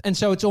won't. And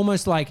so it's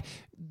almost like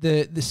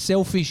the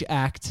selfish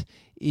act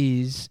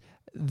is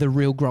the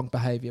real Gronk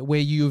behavior, where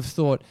you've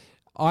thought,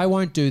 I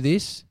won't do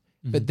this,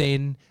 but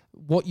then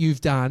what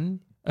you've done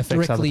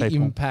Affects other directly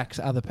people. impacts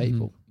other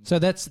people. So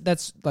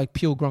that's like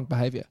pure Gronk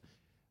behavior.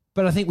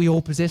 But I think we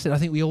all possess it. I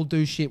think we all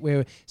do shit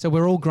so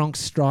we're all Gronks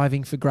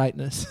striving for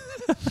greatness.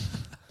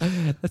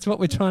 That's what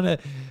we're trying to,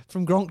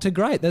 from Gronk to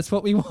great. That's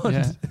what we want.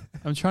 Yeah.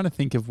 I'm trying to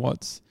think of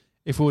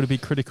if it were to be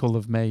critical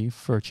of me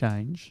for a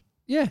change.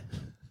 Yeah.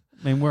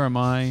 I mean, where am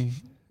I?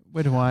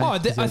 Where do I?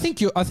 I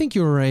think you're a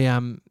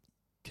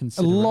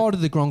consider lot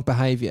of the Gronk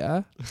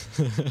behavior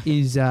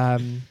is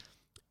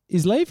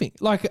leaving.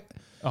 Like,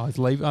 it's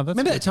leave. Oh, that's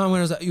remember good. that time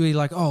when you were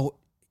like,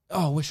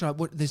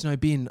 there's no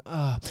bin.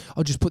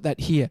 I'll just put that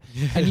here.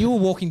 And you were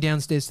walking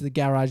downstairs to the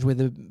garage where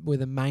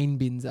the main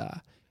bins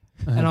are.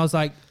 And I was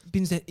like,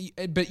 bins there.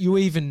 But you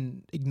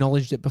even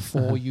acknowledged it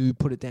before you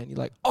put it down. You're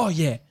like, oh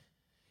yeah.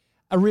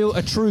 A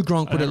true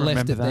Gronk would have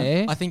left it remember that.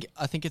 there. I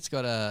think it's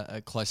got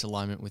a close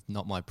alignment with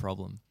not my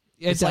problem.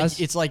 It does.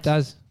 It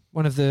does.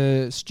 One of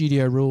the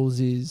studio rules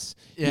is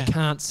you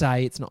can't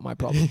say it's not my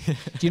problem. Do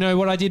you know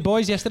what I did,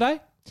 boys,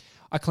 yesterday?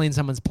 I cleaned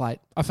someone's plate.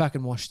 I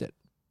fucking washed it.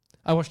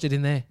 I washed it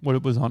in there. What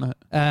it was on it?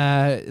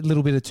 A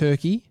little bit of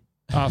turkey.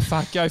 Oh,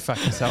 fuck. Go fuck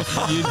yourself.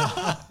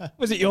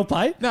 Was it your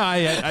plate? No,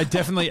 I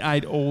definitely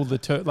ate all the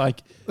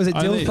Was it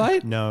Dylan's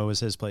plate? No, it was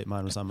his plate.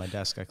 Mine was on my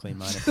desk. I cleaned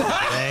mine today.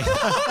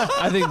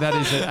 I think that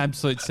is an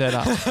absolute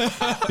setup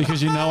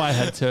because I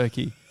had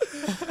turkey.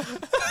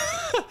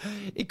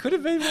 It could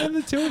have been one of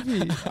the two of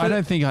you. I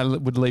don't think I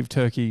would leave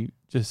turkey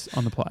just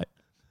on the plate.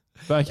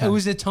 But okay. It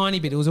was a tiny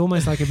bit. It was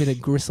almost like a bit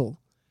of gristle.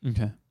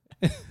 Okay.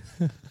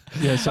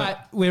 Yeah, so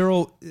But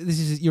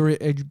you're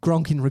a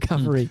Gronk in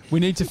recovery. we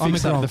need to I'm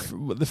fix a up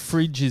Gronk. the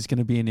fridge is going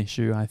to be an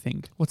issue, I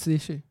think. What's the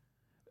issue?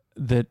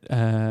 That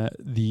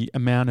the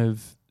amount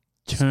of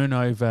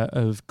turnover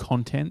of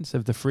contents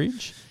of the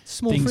fridge,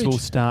 Small things fridge. will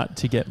start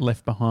to get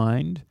left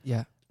behind.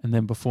 Yeah. And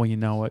then before you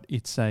know it,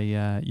 it's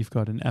you've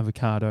got an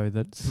avocado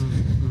that's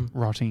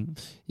rotting.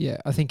 Yeah,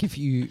 I think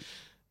you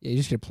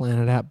just got to plan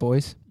it out,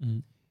 boys.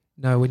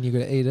 Know when you're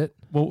going to eat it.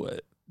 Well,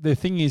 the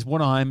thing is,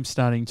 what I'm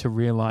starting to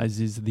realise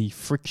is the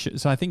friction.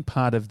 So I think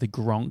part of the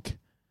Gronk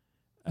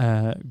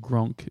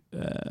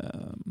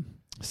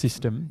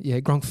system,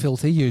 Gronk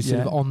filter. You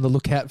sort of on the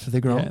lookout for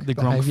the Gronk. the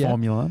Gronk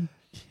formula,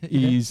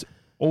 is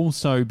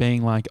also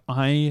being like,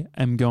 I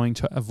am going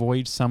to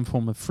avoid some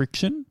form of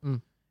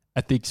friction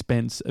at the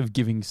expense of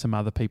giving some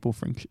other people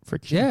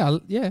friction. Yeah. I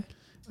think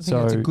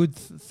that's a good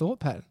thought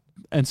pattern.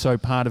 And so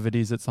part of it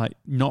is it's like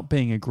not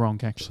being a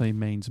Gronk actually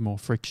means more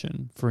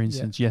friction. For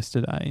instance,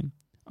 yesterday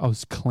I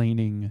was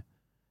cleaning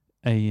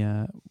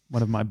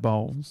one of my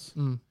bowls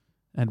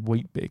and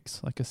Wheat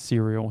Bix, like a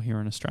cereal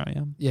here in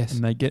Australia. Yes.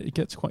 And it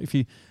gets quite, if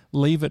you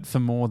leave it for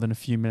more than a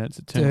few minutes,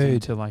 it turns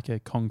into like a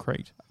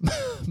concrete.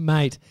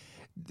 Mate,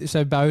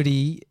 so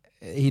Bodie,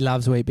 he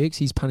loves Wheat Bix.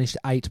 He's punished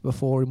 8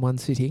 before in one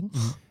sitting.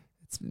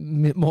 It's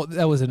more,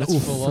 that was an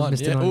oof from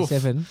Mr.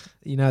 97.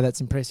 You know that's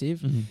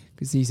impressive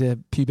because he's a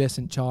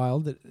pubescent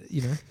child that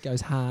goes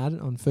hard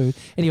on food.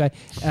 Anyway,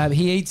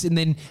 he eats and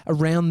then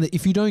around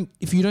if you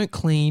don't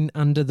clean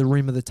under the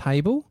rim of the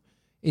table,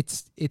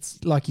 it's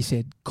like you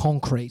said,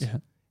 concrete. Yeah.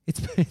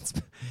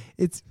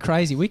 It's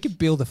crazy. We could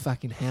build a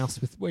fucking house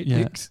with Wheat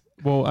Bix.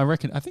 Well,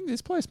 I think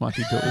this place might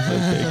be built with Wheat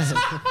Bix.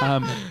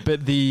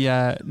 But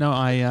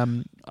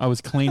I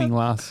was cleaning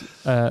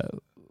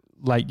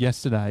late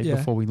yesterday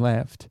before we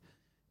left.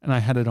 And I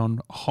had it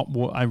on hot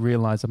water. I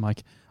realized I'm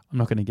not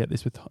going to get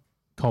this with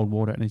cold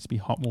water. It needs to be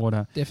hot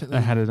water. Definitely.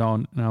 And I had it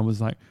on and I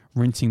was like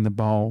rinsing the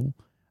bowl.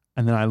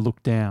 And then I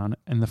looked down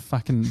and the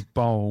fucking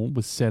bowl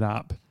was set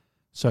up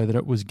so that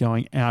it was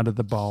going out of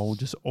the bowl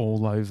just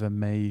all over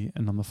me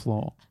and on the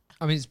floor.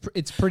 I mean,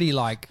 it's pretty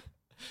like...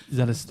 Is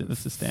that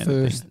that's the standard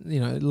first,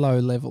 thing? Low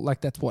level.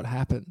 Like that's what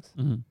happens.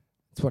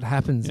 It's what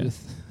happens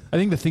with... I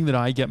think the thing that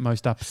I get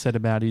most upset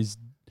about is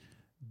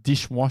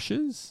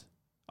dishwashers.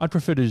 I'd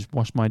prefer to just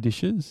wash my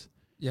dishes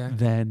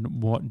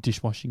than what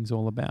dishwashing's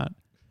all about.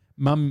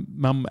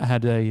 Mum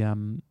had a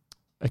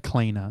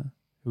cleaner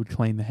who would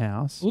clean the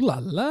house. Ooh la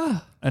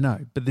la. I know,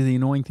 but the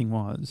annoying thing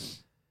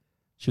was,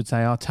 she would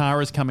say, "Oh,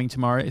 Tara's coming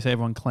tomorrow, so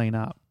everyone clean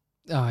up."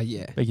 Oh,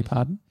 yeah. Beg your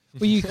pardon?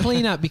 Well, you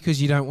clean up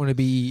because you don't want to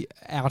be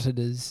outed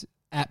as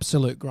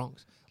absolute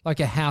gronks. Like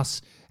a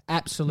house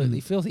absolutely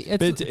filthy.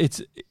 But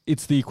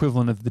it's the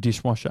equivalent of the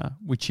dishwasher,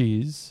 which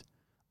is,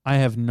 I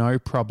have no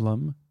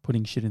problem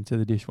putting shit into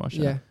the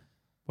dishwasher. Yeah.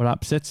 What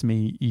upsets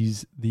me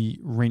is the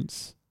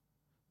rinse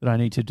that I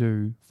need to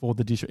do for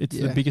the dishwasher. It's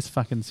the biggest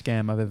fucking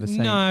scam I've ever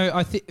seen. No,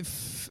 I think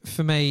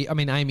for me, I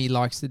mean, Amy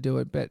likes to do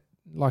it, but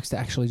likes to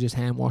actually just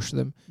hand wash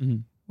them. Mm-hmm.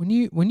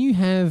 When you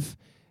have,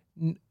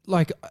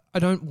 like, I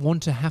don't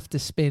want to have to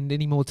spend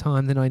any more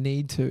time than I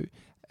need to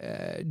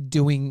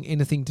doing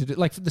anything to do.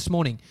 Like this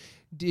morning,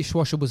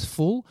 dishwasher was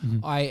full.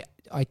 Mm-hmm.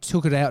 I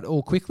took it out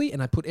all quickly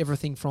and I put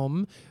everything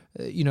from,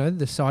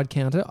 the side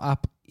counter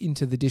up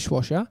into the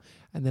dishwasher,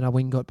 and then I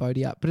went and got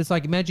Bodhi up. But it's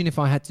like, imagine if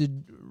I had to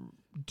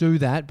do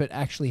that, but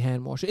actually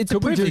hand wash it. It's a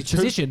privileged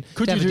position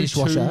to have a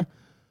dishwasher.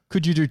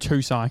 Could you do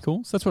 2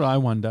 cycles? That's what I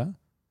wonder.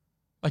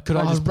 Like, could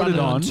I just put run it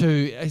on,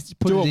 two,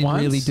 put do it in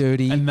once, really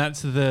dirty, and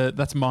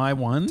that's my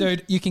one,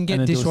 dude. You can get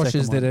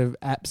dishwashers that are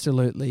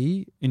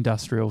absolutely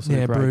industrial, sort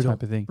of brutal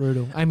type of thing.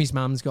 Brutal. Amy's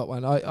mum's got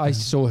one. I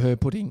saw her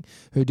putting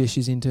her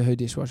dishes into her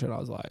dishwasher, and I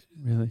was like,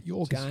 really,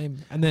 your game.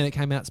 And then it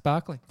came out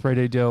sparkling.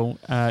 3D Dill,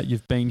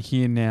 you've been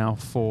here now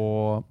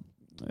for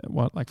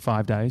like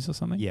 5 days or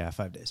something? Yeah,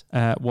 5 days.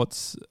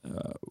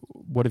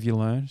 What have you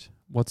learned?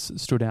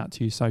 What's stood out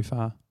to you so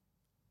far?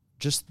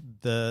 Just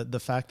the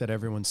fact that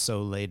everyone's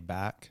so laid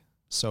back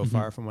so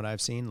far from what I've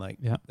seen, like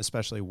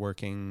especially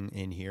working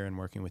in here and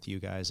working with you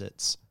guys,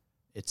 it's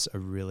a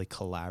really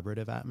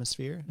collaborative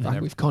atmosphere. Like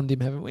we've conned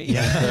him, haven't we?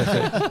 Yeah,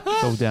 perfect.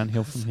 It's all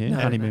downhill from here.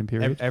 Honeymoon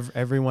period.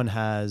 Everyone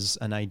has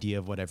an idea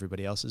of what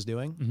everybody else is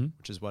doing,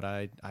 which is what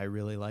I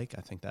really like.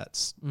 I think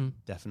that's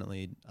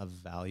definitely a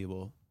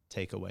valuable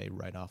takeaway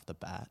right off the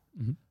bat.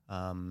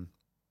 And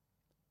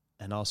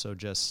also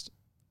just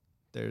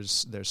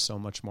there's so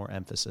much more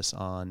emphasis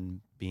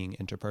on being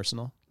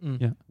interpersonal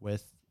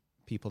with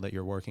people that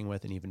you're working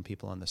with, and even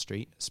people on the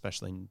street,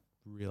 especially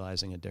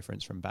realizing a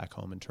difference from back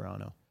home in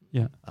Toronto.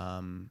 Yeah.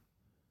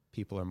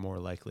 People are more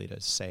likely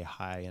to say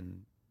hi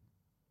and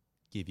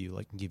give you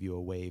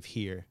a wave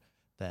here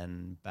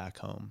than back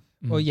home.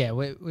 Well, yeah,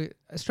 we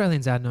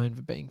Australians are known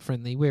for being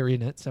friendly. We're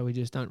in it, so we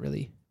just don't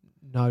really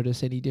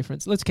notice any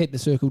difference. Let's keep the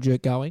circle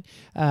jerk going.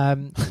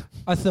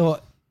 I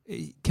thought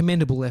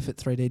commendable effort,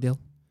 3D Dill.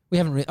 We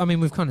haven't.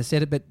 We've kind of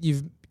said it, but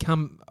you've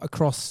come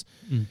across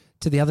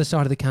to the other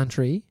side of the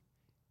country.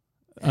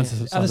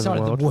 Other side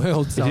of the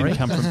world. Sorry, didn't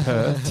come from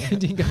Perth.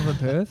 Didn't come from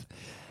Perth,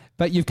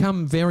 but you've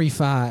come very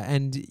far,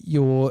 and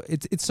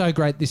it's so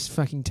great. This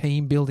fucking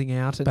team building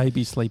out, and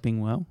baby sleeping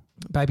well,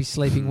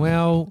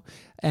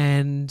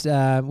 and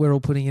we're all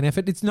putting in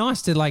effort. It's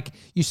nice to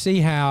you see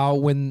how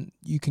when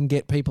you can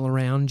get people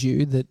around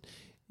you that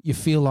you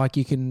feel like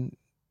you can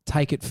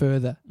take it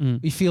further.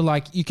 You feel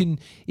like you can.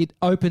 It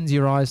opens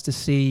your eyes to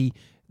see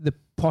the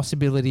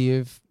possibility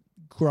of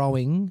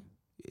growing.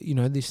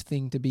 This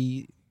thing to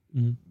be.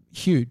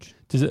 Huge.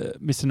 Does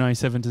it, Mr.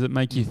 97, does it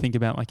make you think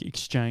about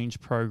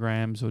exchange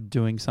programs or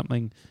doing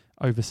something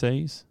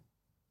overseas?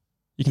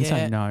 You can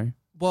say no.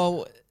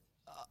 Well,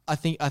 I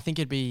think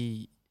it'd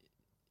be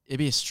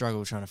a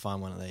struggle trying to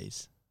find one of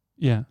these.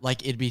 Yeah.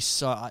 It'd be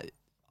so.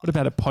 What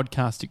about a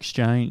podcast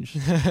exchange?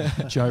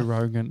 Joe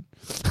Rogan.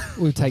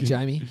 We'll take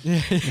Jamie.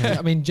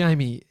 Yeah.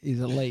 Jamie is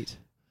elite.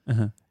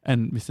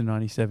 And Mr.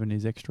 97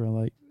 is extra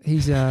elite.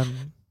 He's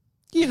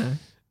getting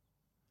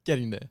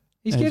there.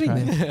 He's getting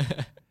there.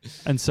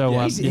 And so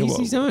he's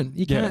his own.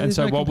 And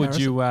so what would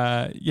you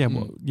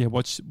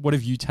what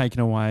have you taken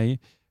away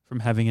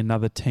from having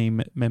another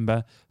team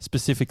member,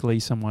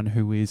 specifically someone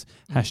who is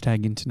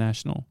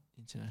 #international?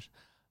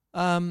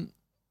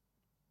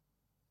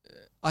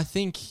 I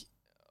think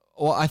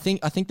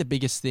the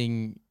biggest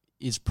thing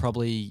is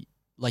probably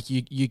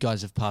you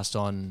guys have passed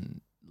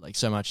on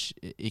so much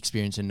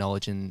experience and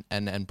knowledge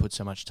and put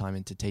so much time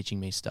into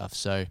teaching me stuff.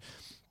 So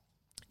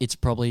it's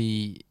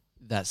probably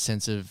that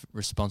sense of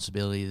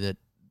responsibility that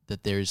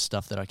there is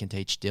stuff that I can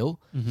teach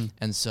still.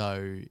 And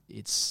so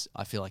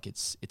I feel like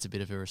it's a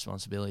bit of a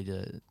responsibility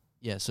to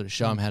sort of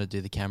show them how to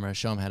do the camera,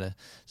 show them how to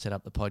set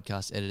up the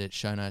podcast, edit it,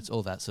 show notes,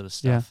 all that sort of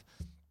stuff.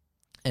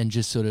 And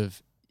just sort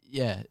of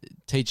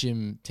teach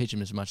him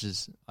as much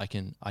as I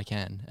can,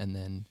 and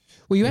then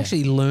you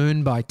actually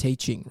learn by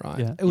teaching, right?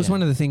 Yeah. It was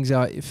one of the things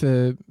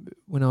for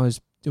when I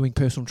was doing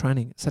personal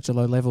training at such a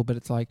low level, but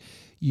it's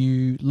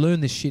you learn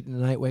this shit in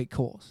an 8-week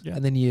course,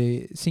 and then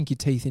you sink your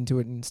teeth into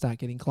it and start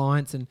getting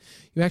clients, and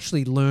you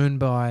actually learn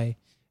by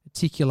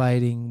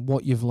articulating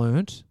what you've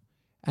learnt,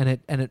 and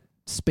it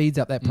speeds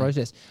up that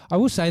process. I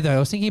will say though, I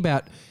was thinking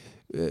about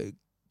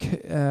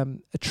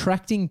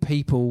attracting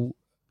people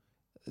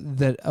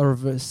that are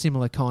of a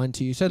similar kind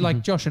to you. So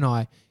Josh and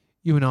I,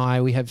 you and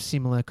I, we have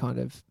similar kind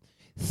of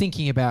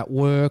thinking about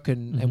work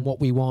and what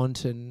we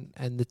want and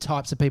the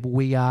types of people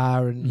we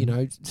are and, you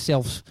know,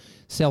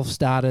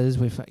 self-starters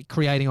with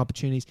creating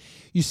opportunities.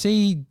 You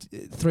see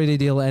 3D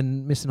Deal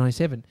and Mr.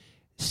 97,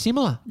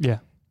 similar. Yeah.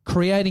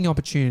 Creating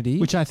opportunity.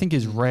 Which I think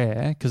is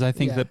rare because I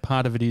think that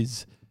part of it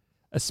is,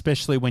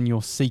 especially when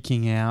you're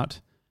seeking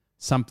out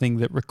something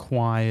that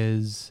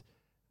requires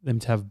them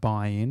to have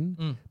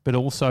buy-in, but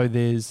also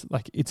there's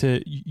like it's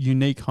a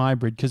unique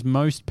hybrid because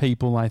most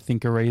people I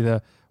think are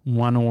either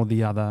one or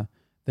the other.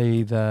 They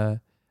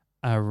either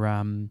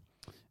are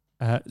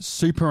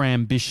super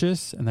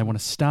ambitious and they want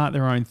to start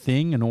their own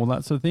thing and all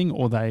that sort of thing,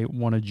 or they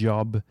want a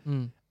job.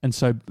 And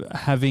so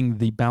having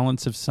the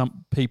balance of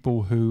some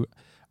people who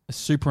are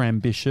super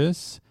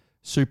ambitious,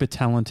 super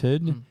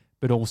talented,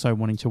 but also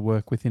wanting to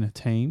work within a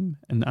team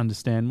and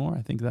understand more,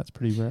 I think that's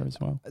pretty rare as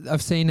well.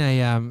 I've seen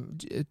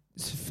to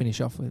finish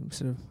off with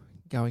sort of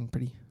going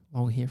pretty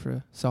long here for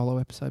a solo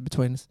episode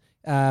between us.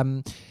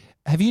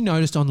 Have you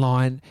noticed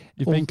online?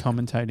 You've been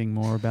commentating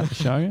more about the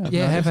show.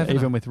 Have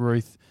even with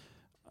Ruth.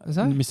 Is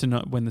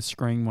that? When the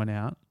screen went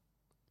out,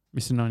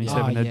 Mr.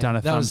 97 had done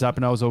a thumbs up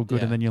and I was all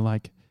good, and then you're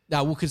like,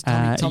 no, well, because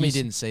Tommy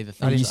didn't see the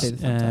thumbs up. See the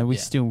thumbs up. We're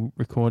still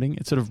recording.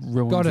 It sort of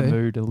ruins the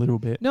mood a little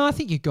bit. No, I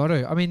think you got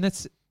to. I mean,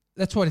 that's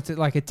what it's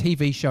like. A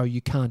TV show,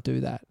 you can't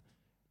do that.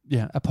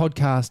 Yeah, a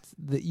podcast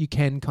that you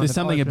can kind There's of. There's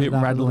something a bit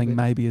rattling,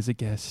 maybe as a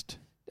guest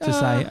to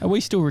say, "Are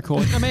we still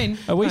recording? I mean,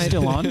 are we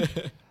still on?"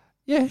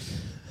 Yeah,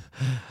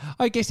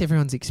 I guess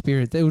everyone's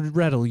experience. It would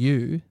rattle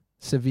you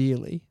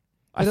severely.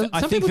 I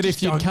think that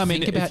if you come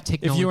in, about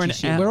technology, if you're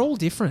an we're all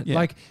different. Yeah.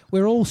 Like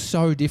we're all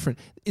so different.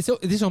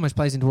 This almost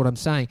plays into what I'm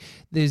saying.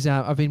 There's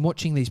I've been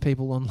watching these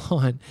people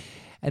online,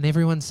 and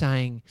everyone's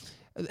saying,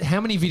 "How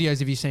many videos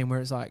have you seen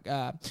where it's like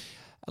a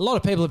lot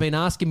of people have been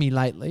asking me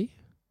lately?"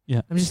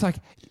 Yeah, I'm just like,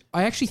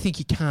 I actually think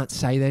you can't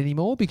say that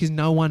anymore because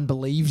no one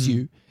believes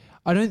you.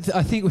 I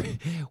think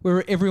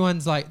where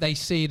everyone's like they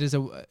see it as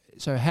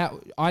so how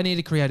I need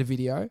to create a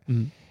video.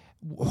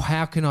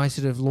 How can I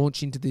sort of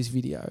launch into this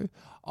video?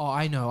 Oh,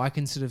 I know. I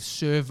can sort of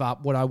serve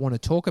up what I want to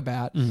talk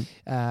about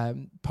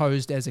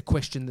posed as a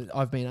question that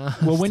I've been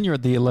asked. Well, when you're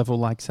at the level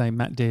like, say,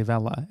 Matt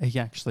Diavella, he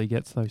actually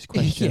gets those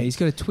questions. Yeah, he's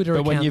got a Twitter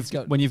account.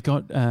 But when you've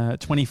got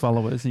 20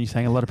 followers and you're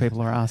saying a lot of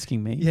people are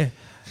asking me. Yeah.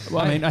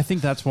 Well, I mean, I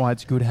think that's why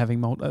it's good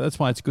having that's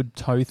why it's good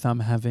toe thumb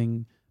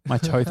having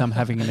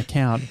an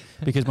account,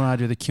 because when I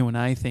do the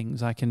Q&A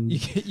things, I can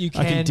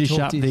dish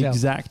up the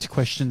exact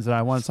questions that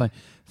I want. It's like,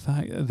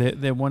 fuck,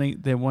 they're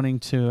wanting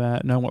to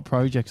know what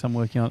projects I'm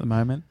working on at the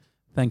moment.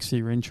 Thanks for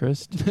your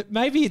interest.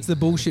 Maybe it's the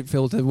bullshit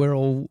filter. We're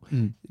all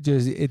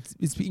just it's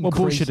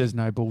bullshitters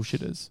know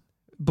bullshitters.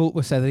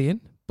 Say that again.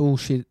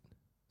 Bullshit.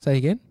 Say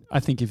again. I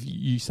think if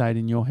you say it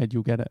in your head,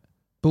 you'll get it.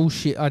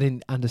 Bullshit. I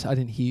didn't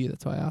hear you.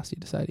 That's why I asked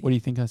you to say it. What do you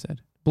think I said?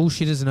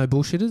 Bullshitters know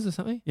bullshitters or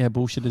something? Yeah,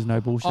 bullshitters know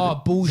bullshitters.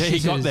 Oh, bullshitters. Yeah,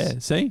 you got there.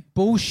 See?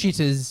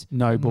 Bullshitters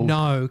no bull.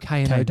 No,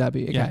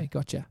 K-N-O-W. Okay,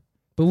 gotcha.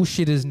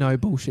 Bullshitters know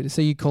bullshitters.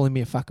 So you're calling me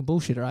a fucking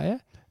bullshitter, are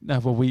you? No,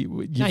 well,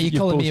 you're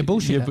calling me a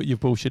bullshitter. You've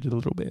bullshitted a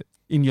little bit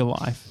in your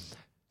life.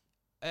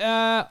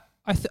 I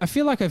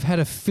feel like I've had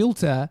a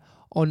filter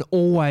on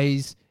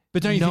always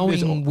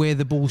knowing where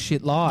the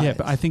bullshit lies. Yeah,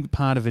 but I think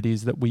part of it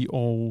is that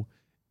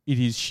it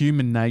is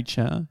human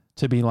nature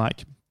to be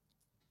like,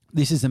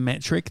 this is a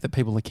metric that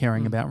people are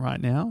caring about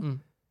right now.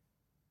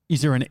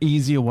 Is there an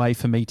easier way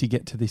for me to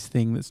get to this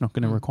thing that's not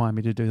going to require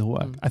me to do the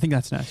work? I think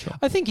that's natural.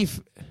 I think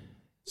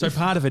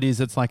part of it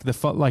is it's like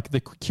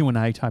the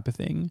Q&A type of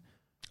thing.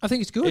 I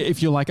think it's good.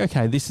 If you're like,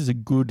 okay, this is a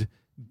good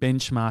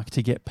benchmark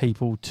to get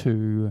people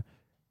to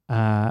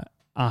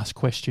ask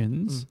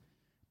questions,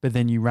 but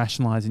then you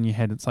rationalize in your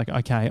head, it's like,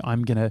 okay,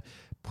 I'm going to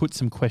put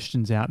some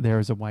questions out there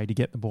as a way to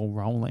get the ball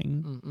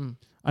rolling.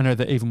 I know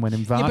that even when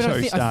Envato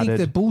started... I think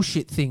the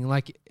bullshit thing,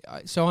 like,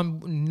 so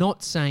I'm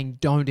not saying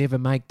don't ever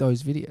make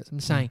those videos. I'm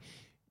saying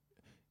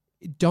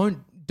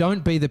don't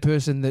be the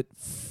person that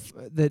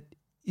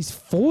is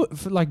for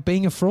like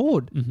being a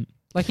fraud.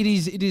 Like it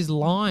is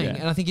lying.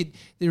 And I think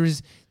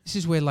this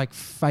is where like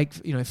fake,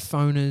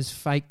 phoners,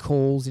 fake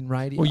calls in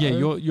radio. Well,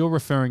 yeah, you're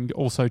referring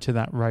also to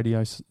that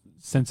radio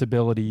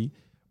sensibility,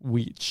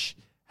 which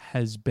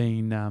has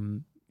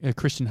been...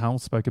 Christian Hull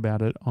spoke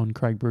about it on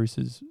Craig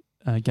Bruce's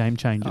Game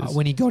Changers.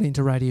 When he got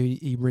into radio,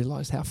 he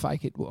realised how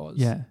fake it was.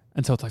 Yeah.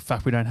 And so it's like,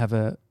 fuck, we don't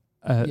have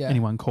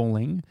anyone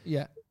calling.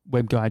 Yeah.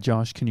 Web guy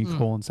Josh, can you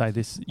call and say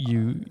this?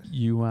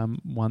 You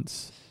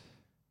once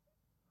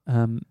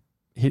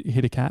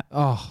hit a cat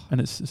and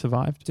it's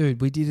survived?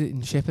 Dude, we did it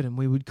in Shepparton.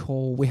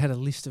 We had a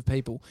list of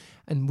people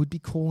and would be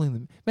calling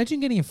them. Imagine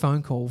getting a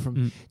phone call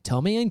from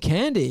Tommy and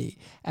Candy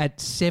at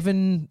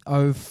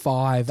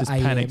 7:05 Just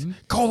a.m. panicked.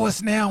 Call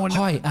us now.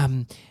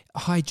 And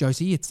hi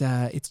Josie, it's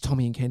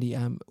Tommy and Candy.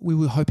 We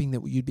were hoping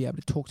that you'd be able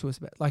to talk to us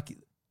about, like,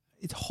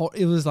 it's hot.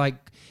 It was like,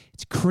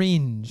 it's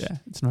cringe. Yeah,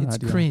 it's not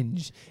ideal.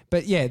 Cringe.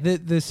 But yeah,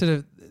 the sort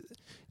of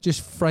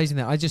just phrasing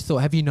that. I just thought,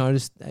 have you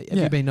noticed? Have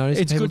you been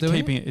noticing? It's good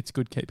keeping it. It's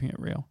good keeping it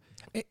real.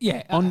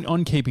 Yeah.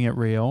 On keeping it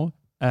real,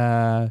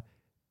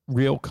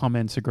 real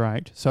comments are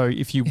great. So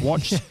if you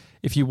watch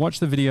If you watch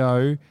the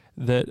video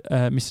that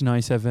Mr.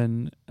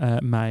 97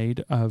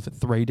 made of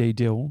 3D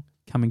Dill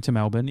coming to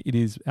Melbourne, it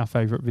is our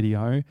favourite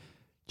video.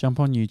 Jump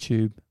on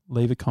YouTube,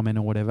 leave a comment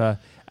or whatever.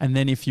 And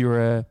then if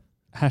you're a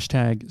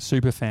hashtag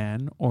super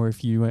fan or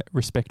if you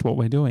respect what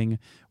we're doing,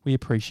 we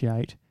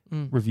appreciate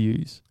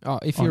reviews. Oh,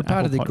 if you're a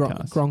part of the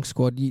Gronk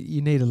squad,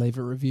 you need to leave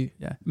a review.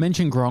 Yeah.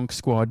 Mention Gronk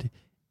squad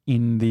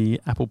in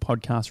the Apple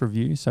Podcast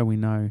review so we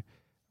know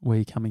where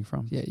you're coming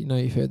from. Yeah, you know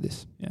you've heard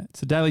this. Yeah.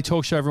 It's a Daily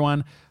Talk Show,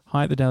 everyone.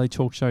 Hi at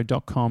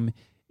thedailytalkshow.com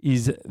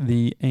is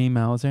the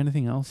email. Is there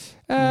anything else?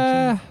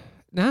 Nah.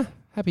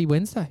 Happy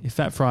Wednesday. If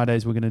Fat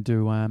Fridays, we're going to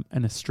do an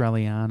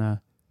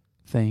Australiana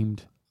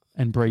themed.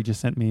 And Bree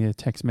just sent me a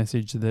text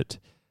message that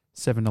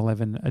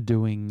 7-Eleven are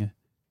doing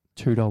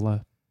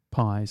 $2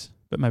 pies.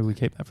 But maybe we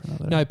keep that for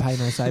another day. No pay,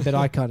 no say. But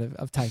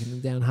I've taken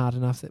them down hard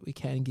enough that we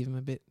can give them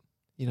a bit,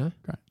 you know.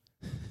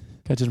 Great.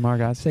 Catch you tomorrow,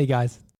 guys. See you guys.